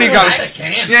ain't even got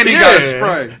to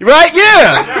spray. right?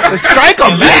 Yeah, strike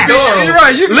a match. You're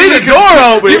right. You Leave the door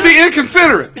open. You be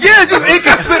inconsiderate. Yeah, just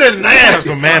inconsiderate Have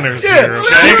some manners Yeah, here.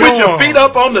 sit with your feet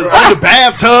up on the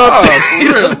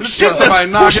bathtub. Shit,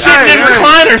 somebody knock it Shit in out.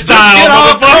 recliner style, Get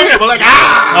all motherfucker. comfortable, like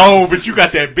Oh, but you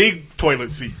got that big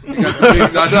toilet seat.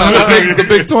 The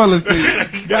big toilet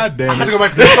seat. God damn I had to it! go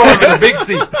back to the store and get a big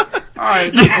seat. All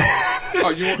right.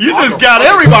 You just got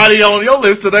everybody on your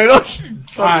list today, don't you?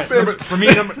 All right, for me,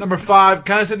 number 5,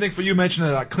 kind of same thing for you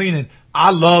mentioning like cleaning.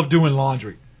 I love doing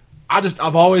laundry.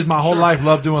 I've always my whole life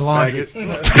loved doing laundry. You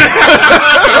knew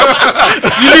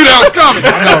that was coming.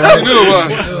 I know, right? You knew it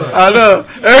was. I know.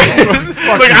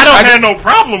 Look, I don't have no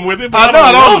problem with it. But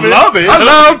I don't love it. I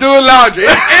love doing laundry.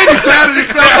 And he patted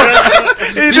himself.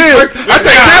 He did. I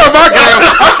take care of my girl.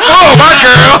 I spoil my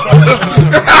girl.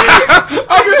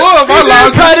 I spoil my You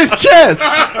laundry. pat his chest.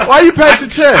 Why you pat your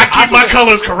chest? I keep my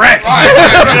colors correct.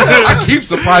 I keep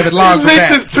some private He laundry.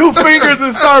 licked his 2 fingers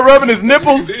and started rubbing his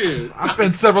nipples. I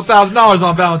spent several $1,000s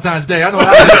on Valentine's Day. I know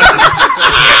how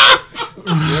to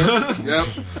Yep.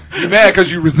 You mad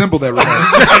because you resemble that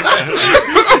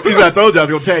right? He's I told you I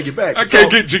was gonna tag you back. I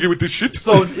can't get jiggy with this shit.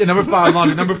 So, number 5,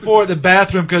 laundry. Number 4, the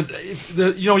bathroom, because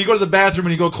you go to the bathroom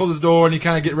and you go close the door and you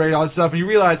kind of get ready, all this stuff, and you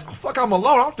realize, oh, fuck, I'm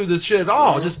alone. I don't do this shit at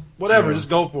all. Just whatever, just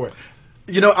go for it.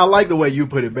 You know, I like the way you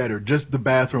put it better. Just the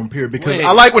bathroom period, because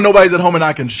I like when nobody's at home and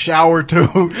I can shower too.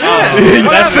 Sing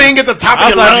at the top I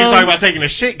of your was like, you lungs. talking about taking a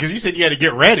shit because you said you had to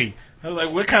get ready. I was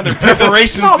like, what kind of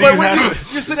preparations No, do but you when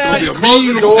have? you sit down, you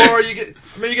close the door, you get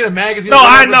a magazine. No, or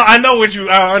I whatever. know what you.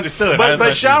 I understood.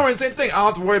 But showering, same thing. I don't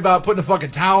have to worry about putting a fucking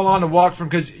towel on to walk from,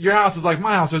 because your house is like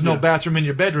my house. There's no bathroom in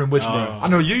your bedroom, which I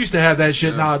know you used to have that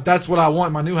shit. Now that's what I want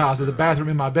in my new house, is a bathroom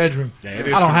in my bedroom. Yeah, I it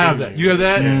don't is have that. convenient. You have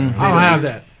that? I don't have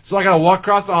that. So I gotta walk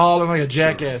across the hall and like a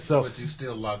jackass. So But you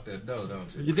still lock that door, don't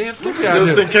you? you damn stupid. I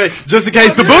do. Just in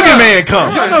case the boogeyman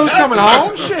comes. I know who's coming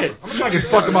home. Shit, I'm trying to get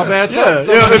fucked in my bathtub. Yeah,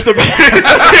 So- yeah. If the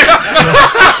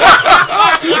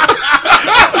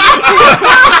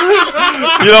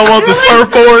you don't want the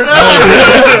surfboard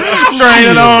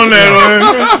draining on that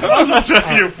one. I'm not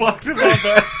trying to get fucked in my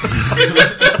back.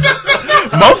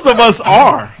 Most of us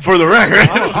are, for the record.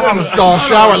 I'm gonna stall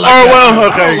shower like Oh that. well,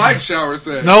 I okay. don't like shower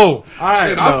sex. No, all right.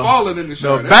 Shit, I've fallen in the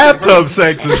shower. No, bathtub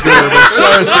sex is good. But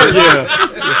shower sex,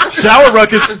 yeah. Shower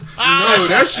ruckus. No,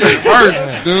 that shit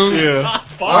hurts, dude. Yeah,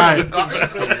 All right.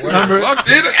 Fuck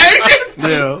it, ain't it?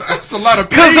 yeah. That's a lot of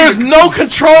Because pain. there's no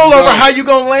control over how you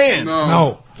gonna land.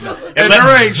 No. And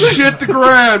there ain't shit to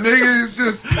grab, nigga. It's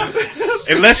just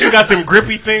Unless you got them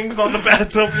grippy things on the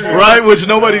bathtub floor. Right, which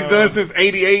nobody's done since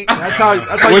 '88. That's how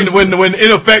when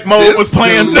In Effect mode was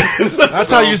playing. That's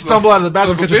how you stumble out of the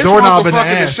bathroom, if a get your bitch wants doorknob to in the fuck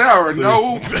in the ass. shower.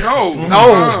 No.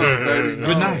 Baby, no.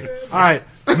 Good night. All right.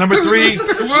 Number 3.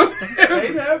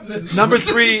 Number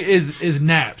 3 is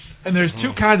naps, and there's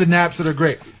 2 kinds of naps that are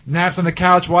great. Naps on the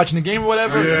couch watching the game or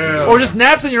whatever, or just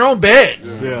naps in your own bed.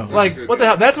 Yeah. Like what the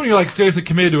hell? That's when you're like seriously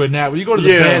committed to a nap. When you go to the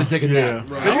bed and take a nap,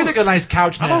 because you can take a nice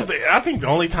couch nap. I think the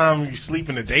only time you sleep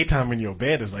in the daytime in your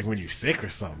bed is like when you're sick or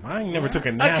something. I ain't never took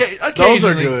a nap. Those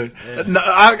are good. No,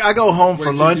 I go home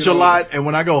for lunch a lot, and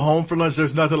when I go home for lunch,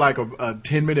 there's nothing like a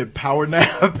 10-minute power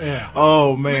nap. Yeah.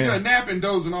 Oh man. Nigga, napping,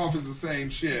 dozing off is the same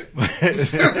shit. shit.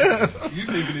 You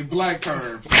thinking in black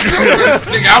terms.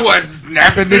 Nigga, I wasn't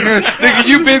snapping, nigga. Nigga,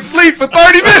 you been asleep for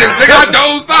 30 minutes. Nigga, I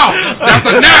dozed off. That's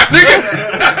a nap, nigga.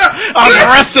 I was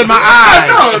resting my eyes.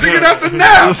 No, nigga, that's a I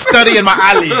nap. was studying my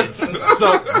eyelids.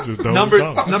 So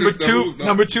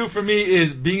number two for me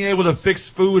is being able to fix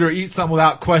food or eat something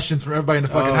without questions from everybody in the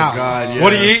fucking house. God,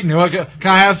 What are you yes. eating?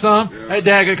 Can I have some? Hey,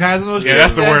 Dad, can I have some of those Yeah, chips,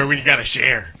 that's the Dad? word when you gotta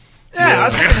share. Yeah, I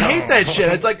fucking hate that shit.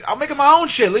 It's like, I'm making my own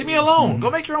shit. Leave me alone. Go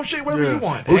make your own shit, whatever you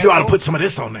want. We gotta put some of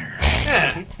this on there.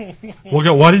 Yeah.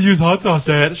 Well, why do you use hot sauce,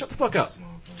 Dad? Shut the fuck up.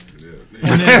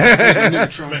 Nigga,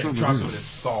 try some of this.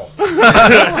 Salt. What's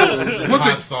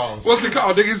it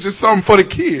called? Nigga, it's just something for the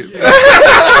kids.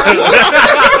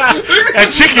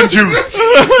 And chicken juice.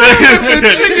 Chicken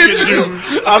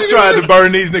juice. I've tried to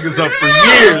burn these niggas up for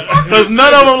years because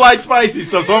none of them like spicy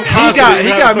stuff. So I'm He constantly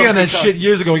got me on that shit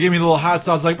years ago. He gave me a little hot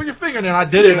sauce. Like, put your finger in there. And I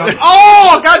did it. And I was like,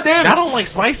 oh, goddamn. I don't like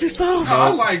spicy stuff. I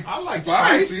like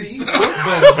spicy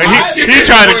stuff. But he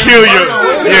tried to kill you.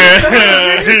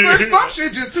 Yeah. Some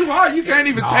shit just too hot. You can't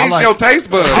even I taste like- your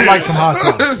taste buds. I like some hot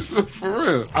sauce. For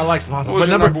real. I like some hot sauce. What was But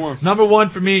your number one? number one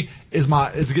for me is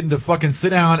getting to fucking sit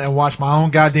down and watch my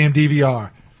own goddamn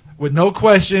DVR. With no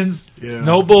questions,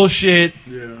 no bullshit.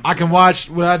 Yeah. I can watch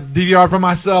what I DVR for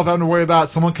myself. I don't have to worry about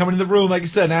someone coming in the room, like you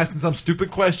said, and asking some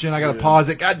stupid question. I got to pause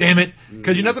it. God damn it.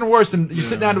 Because you're nothing worse than you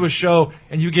sit down to a show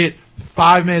and you get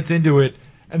 5 minutes into it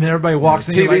and then everybody walks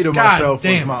in and TV you're to like, God myself was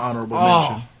damn. my honorable Oh.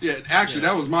 mention. Yeah, actually,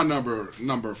 that was my number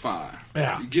 5.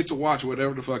 Yeah. You get to watch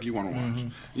whatever the fuck you want to watch.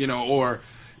 You know, or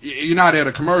you're not at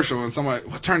a commercial and somebody,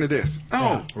 well, turn to this.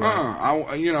 No,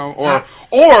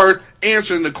 or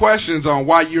answering the questions on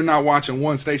why you're not watching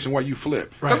one station while you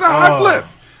flip. Because I flip.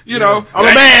 You know, I'm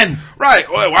a man. Right.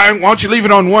 Well, why don't you leave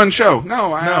it on one show? No.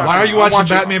 Why are you watching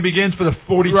Batman Begins for the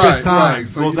 45th time? Right.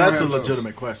 So Well, you don't that's a have those.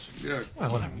 legitimate question. Yeah.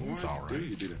 Well, whatever. It's all right.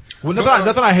 You do that. Well,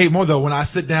 nothing I hate more though when I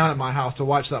sit down at my house to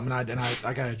watch something and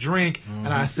I got a drink and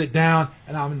I sit down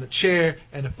and I'm in the chair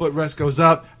and the footrest goes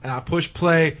up and I push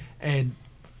play and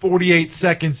 48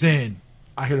 seconds in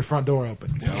I hear the front door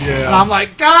open. Yeah. And I'm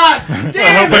like, God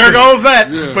damn! There goes that.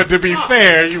 Yeah. But to be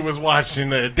fair, you was watching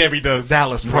Debbie Does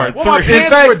Dallas Part Well, my 3.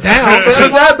 pants were down. But To that's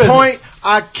that my point, business.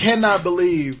 I cannot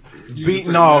believe beating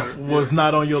said off that, was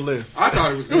not on your list. I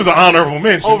thought it was. It was an honorable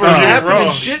mention. Over Don't get me napping wrong.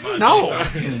 and shit? No.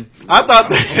 I thought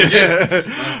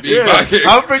that. Yeah. I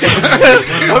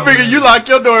figured you lock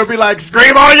your door and be like,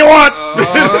 scream all you want.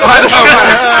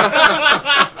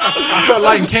 I started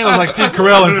lighting candles like Steve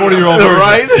Carell and 40-year-old virgin.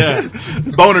 Right? Yeah.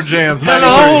 Boner jams.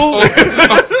 Hello.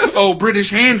 Oh, British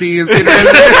Handy is getting ready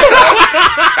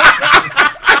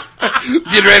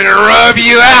getting ready to rub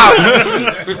you out.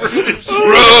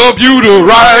 Rub you the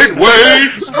right way.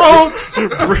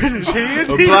 British hands.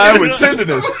 Apply with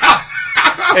tenderness.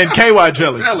 And KY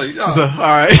jelly. Jelly, yeah. So, all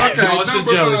right. Okay, No, it's just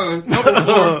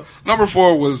jelly. number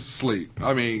 4 was sleep.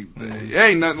 I mean, it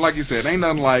ain't nothing, like you said, ain't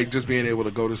nothing like just being able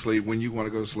to go to sleep when you want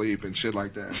to go to sleep and shit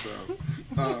like that. So,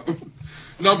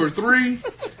 number 3,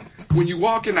 when you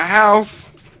walk in the house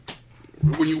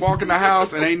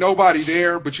and ain't nobody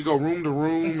there, but you go room to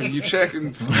room and you check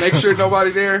and make sure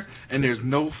nobody there, and there's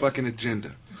no fucking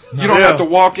agenda. You don't have to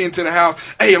walk into the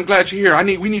house. Hey, I'm glad you're here.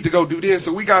 We need to go do this.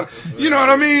 So we got, you know what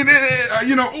I mean?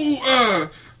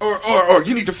 Or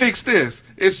you need to fix this.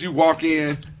 It's you walk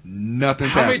in,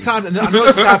 nothing's How many happening. times? I know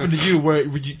this has happened to you, where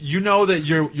you know that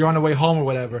you're on the way home or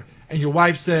whatever, and your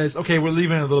wife says, "Okay, we're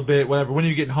leaving in a little bit, whatever. When are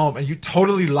you getting home?" And you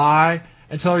totally lie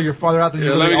and tell her you're farther out than you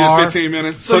Yeah, really let me are. get 15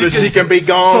 minutes. So that she can be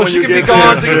gone So when she you can be get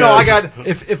gone. there. So you know, I got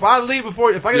if I leave if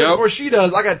I get there Yep. before she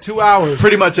does, I got 2 hours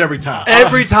Pretty much every time.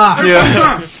 every time.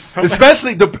 Yeah.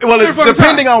 Especially, it's fucking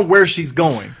depending on where she's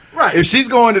going. Right. If she's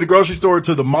going to the grocery store or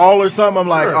to the mall or something, I'm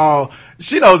like, oh,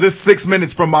 she knows it's 6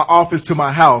 minutes from my office to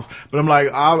my house. But I'm like,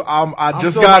 I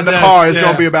just still got at in the my car. desk, It's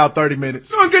going to be about 30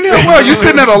 minutes. No, getting here. Well, you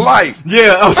sitting at a light.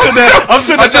 Yeah, I'm sitting at the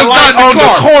just light got on in the the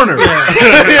corner.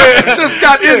 Just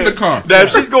got in the car. Now,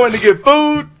 if she's going to get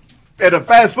food at a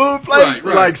fast food place,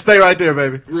 Right. like, stay right there,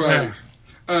 baby. Right.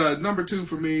 Number 2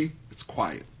 for me, it's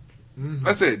quiet.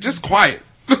 That's it. Just quiet.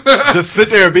 Just sit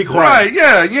there and be quiet. Right,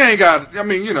 yeah, you ain't got, I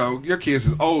mean, you know, your kids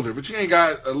is older, but you ain't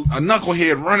got a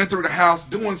knucklehead running through the house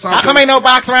doing something. How come ain't no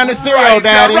box around the cereal, right,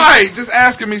 Daddy? Right, just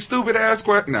asking me stupid ass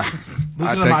questions. No,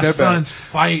 Listen to my sons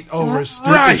fight over stupid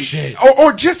right. shit.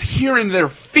 Or just hearing their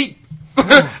feet.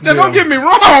 Now, don't get me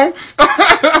wrong.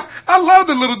 I love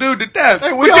the little dude to death. Hey,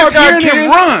 but we all just got hearing kids. him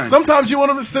run. Sometimes you want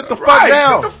them to sit the fuck Right,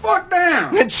 down. sit the fuck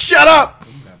down. And shut up.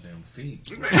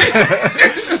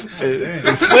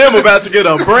 Slim about to get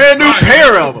a brand new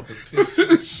pair of them.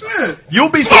 Shit. You'll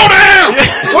be Slow down.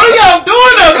 What are y'all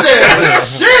doing up there?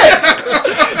 Shit.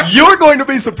 You're going to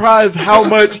be surprised how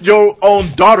much your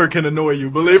own daughter can annoy you,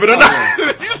 believe it or not.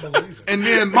 And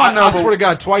then I swear to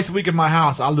God, twice a week in my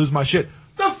house, I lose my shit.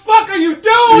 The fuck are you doing?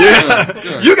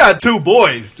 Yeah. You got 2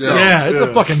 boys. Yeah, it's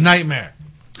a fucking nightmare.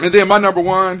 And then my number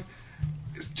one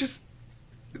is just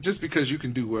because you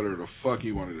can do whatever the fuck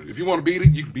you want to do. If you want to beat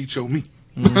it, you can beat your meat.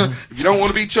 Mm-hmm. If you don't want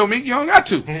to beat your meat, you don't got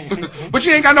to. But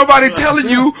you ain't got nobody telling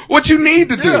you what you need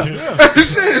to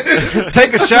do.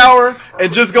 Take a shower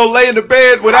and just go lay in the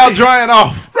bed without drying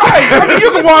off. Right. I mean,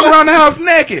 you can walk around the house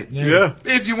naked. Yeah.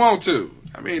 If you want to.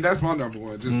 I mean, that's my number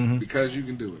one, just because you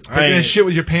can do it. Taking a shit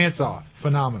with your pants off.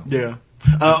 Phenomenal. Yeah.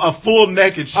 A full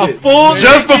naked shit. A full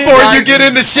just naked before you get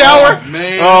in the shower. Oh,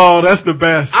 man. Oh, that's the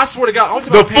best. I swear to God,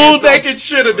 The full naked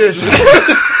shit edition.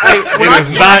 It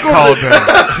is not called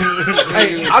that.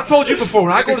 Hey, I told you before,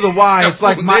 when I go to the Y, it's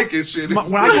like my naked shit.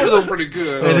 when I go to the pretty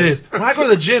good. It is. When I go to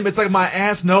the gym, it's like my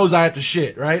ass knows I have to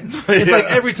shit, right? It's like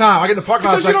every time I get in the parking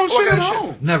lot, it's Because like, you don't shit I at gotta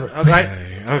home. Never, right?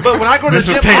 But when I go to This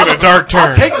the is gym, taking a dark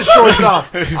turn. I'll take the shorts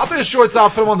off. I'll take the shorts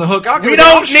off, put them on the hook. We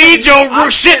don't need your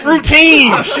shit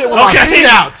routine. I'm shit with my feet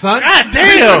out, son. God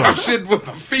damn. I'm shitting with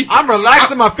my feet. I'm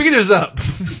relaxing my feeters up.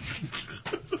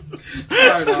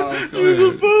 Right, go ahead.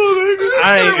 With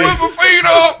my feet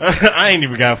up. I ain't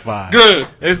even got 5. Good.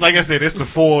 It's like I said, it's the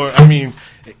 4. I mean,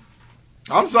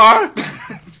 I'm sorry.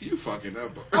 You fucking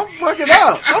up. I'm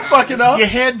fucking up. your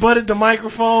head butted the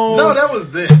microphone. No, that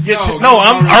was this.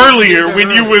 I'm earlier when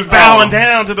you was bowing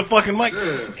down to the fucking mic.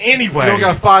 Anyway. You don't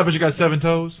got 5, but you got 7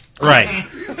 toes. Right.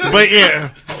 But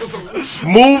yeah.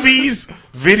 Movies,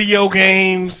 video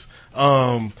games,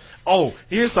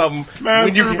 here's something.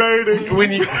 Masturbating.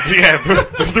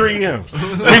 The 3 M's.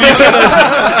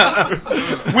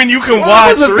 When you can What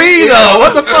watch was the V though?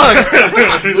 What the fuck?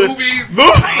 Movies.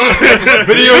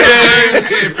 Video games.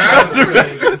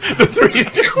 The 3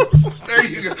 M's. There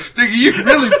you go. Nigga, you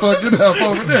really fucked it up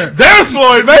over there. There's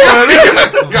Floyd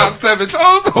Mayweather. Got 7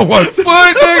 toes on 1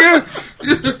 foot, nigga.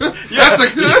 That's a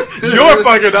good. You're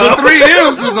fucking The up. 3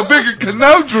 M's is a bigger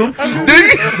conundrum. Than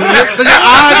your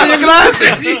eyes and your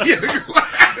glasses.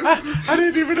 I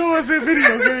didn't even know I said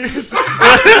video games. This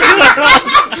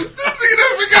nigga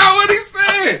done forgot what he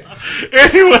said.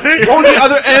 Anyway. What were the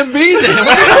other MVs?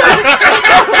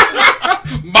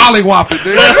 Molly whopping,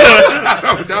 nigga. I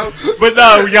don't know. But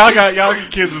no, y'all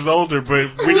got kids is older, but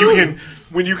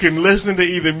when you can listen to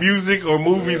either music or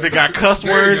movies that got cuss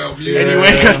There you words, go. and you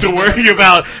ain't got to worry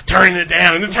about turning it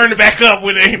down and then turn it back up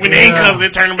when they ain't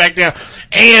cussing, turn it back down.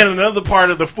 And another part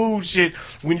of the food shit,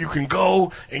 when you can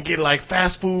go and get like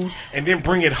fast food and then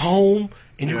bring it home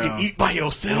and you can eat by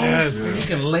yourself. Yes. You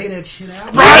can lay that shit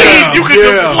out. Right? You can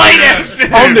just lay that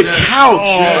shit On the couch.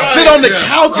 Sit on the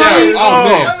couch. Right.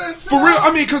 Oh, Man. For real,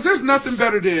 I mean, because there's nothing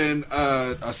better than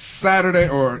a Saturday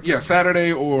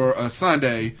or a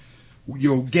Sunday.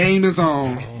 Your game is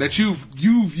on that you've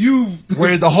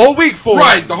Waited the whole week for.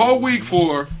 right the whole week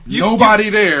for nobody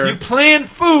there. You plan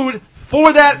food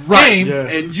for that game.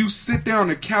 Yes. And you sit down on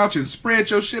the couch and spread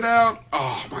your shit out.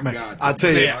 Oh my god! I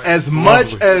tell you, Man, as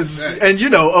much as, and you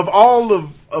know, of all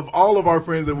of our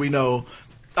friends that we know,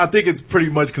 I think it's pretty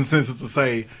much consensus to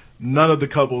say none of the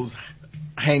couples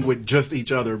hang with just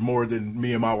each other more than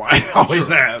me and my wife always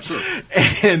have.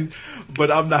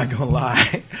 But I'm not gonna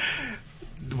lie.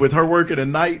 With her working at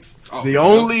nights, the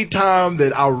only time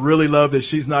that I really love that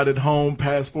she's not at home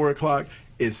past 4 o'clock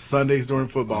is Sundays during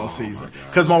football season.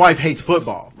 Because my wife hates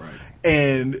football. Right.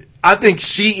 And I think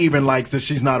she even likes that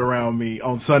she's not around me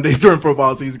on Sundays during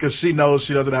football season because she knows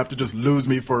she doesn't have to just lose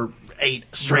me for 8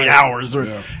 straight hours.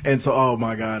 And so, oh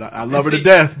my God, I love her to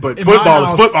death, but football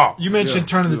is football. You mentioned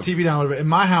turning the TV down a little bit. In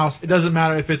my house, it doesn't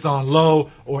matter if it's on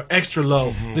low or extra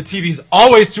low. The TV's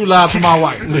always too loud for my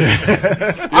wife.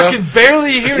 I can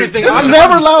barely hear anything. It's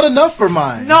never loud enough for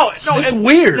mine. No, it's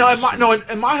weird. No,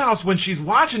 in my house, when she's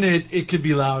watching it, it could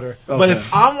be louder. But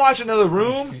if I'm watching another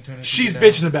room, she's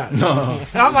bitching about it.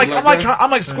 And I'm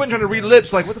like squinting, trying to read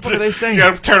lips. Like, what the fuck are they saying? You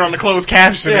gotta turn on the closed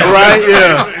caption. Yeah. Right?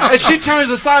 Yeah. And she turns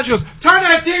aside. And she goes, "Turn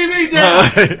that TV down."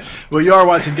 Well, you are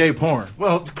watching gay porn.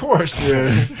 Well, of course.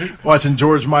 Yeah. Watching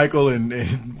George Michael and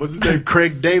what's his name?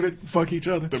 Craig David fuck each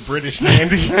other. The British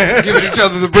candy. giving each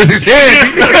other the British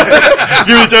candy.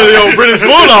 Give each other the old British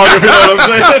bulldog, if you know what I'm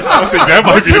saying. I think that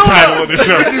might be the title of the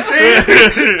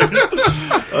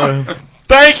show.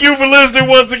 Thank you for listening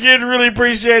once again. Really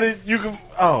appreciate it. You can.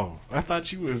 Oh, I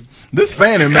thought you was. This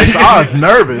fan makes Oz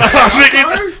nervous.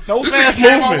 No This fast nigga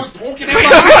came on movement. was poking in my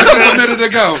eyes just a minute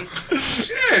ago.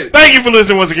 Shit. Thank you for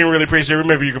listening once again. Really appreciate it.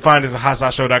 Remember, you can find us at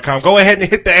hotsauceshow.com. Go ahead and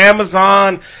hit the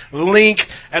Amazon link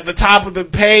at the top of the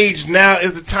page. Now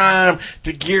is the time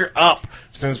to gear up.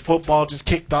 Since football just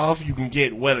kicked off, you can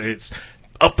get whether it's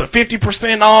up to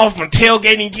 50% off from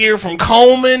tailgating gear from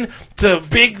Coleman to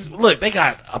big. Look, they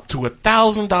got up to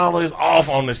 $1,000 off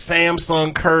on the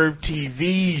Samsung Curve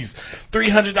TVs,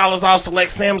 $300 off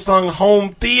select Samsung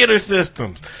home theater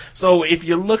systems. So if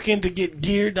you're looking to get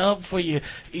geared up for either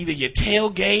your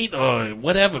tailgate or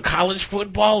whatever, college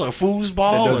football or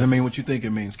foosball, That doesn't mean what you think it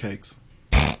means, Cakes.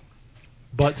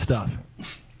 Butt stuff.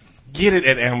 get it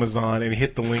at Amazon and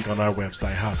hit the link on our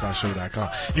website, HouseHouseShow.com.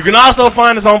 You can also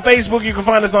find us on Facebook. You can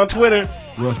find us on Twitter.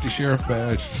 Rusty Sheriff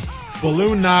badge.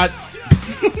 Balloon knot.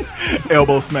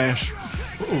 Elbow smash.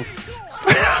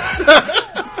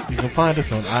 You can find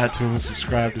us on iTunes.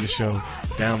 Subscribe to the show.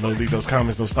 Download, leave those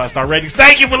comments, those 5-star ratings.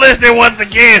 Thank you for listening once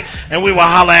again, and we will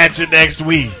holler at you next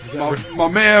week. My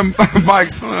man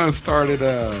Mike's son started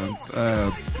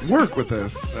work with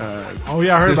us. Oh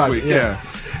yeah, I heard this about week. it. Yeah.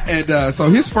 And so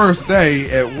his first day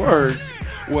at work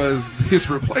was his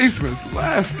replacement's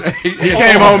last day. He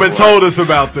came home and told us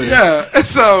about this. Yeah. And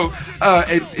so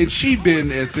and she'd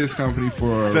been at this company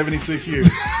for 76 years.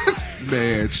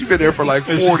 Man, she's been there for like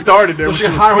 40. She started there So when she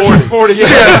she hired was when she 40. was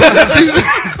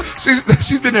 40. Yeah,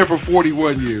 she's been there for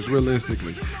 41 years,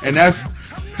 realistically, and that's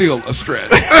still a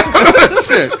stretch.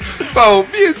 Shit. So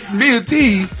me and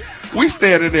T, we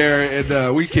standing there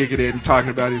and we kicking it and talking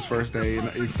about his first day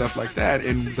and stuff like that,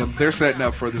 and they're setting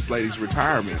up for this lady's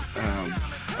retirement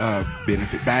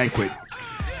benefit banquet.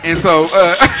 And so,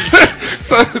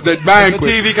 so the banquet.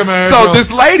 The TV commercial. So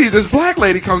this black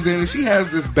lady comes in and she has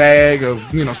this bag of,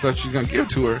 stuff she's going to give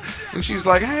to her. And she's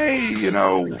like, hey, I'm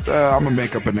going to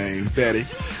make up a name, Betty.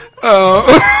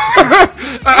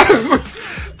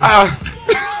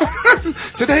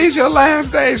 Today's your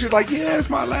last day. She's like, yeah,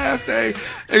 it's my last day.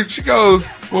 And she goes,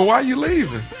 well, why are you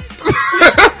leaving?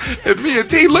 And me and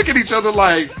T look at each other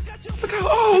like, look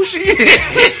how old she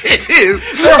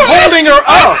is. They're holding her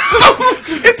up.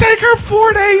 It take her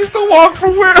 4 days to walk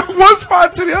from one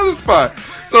spot to the other spot.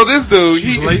 So this dude,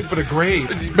 He's late for the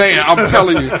grave. Man, I'm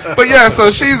telling you. But yeah,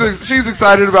 so she's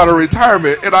excited about her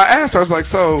retirement, and I asked her, I was like,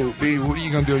 so B, what are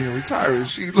you gonna do in your retirement?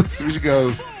 She looks at me, she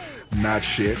goes, not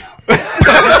shit.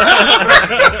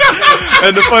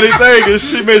 And the funny thing is,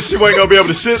 she meant she wasn't gonna be able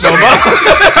to shit no more.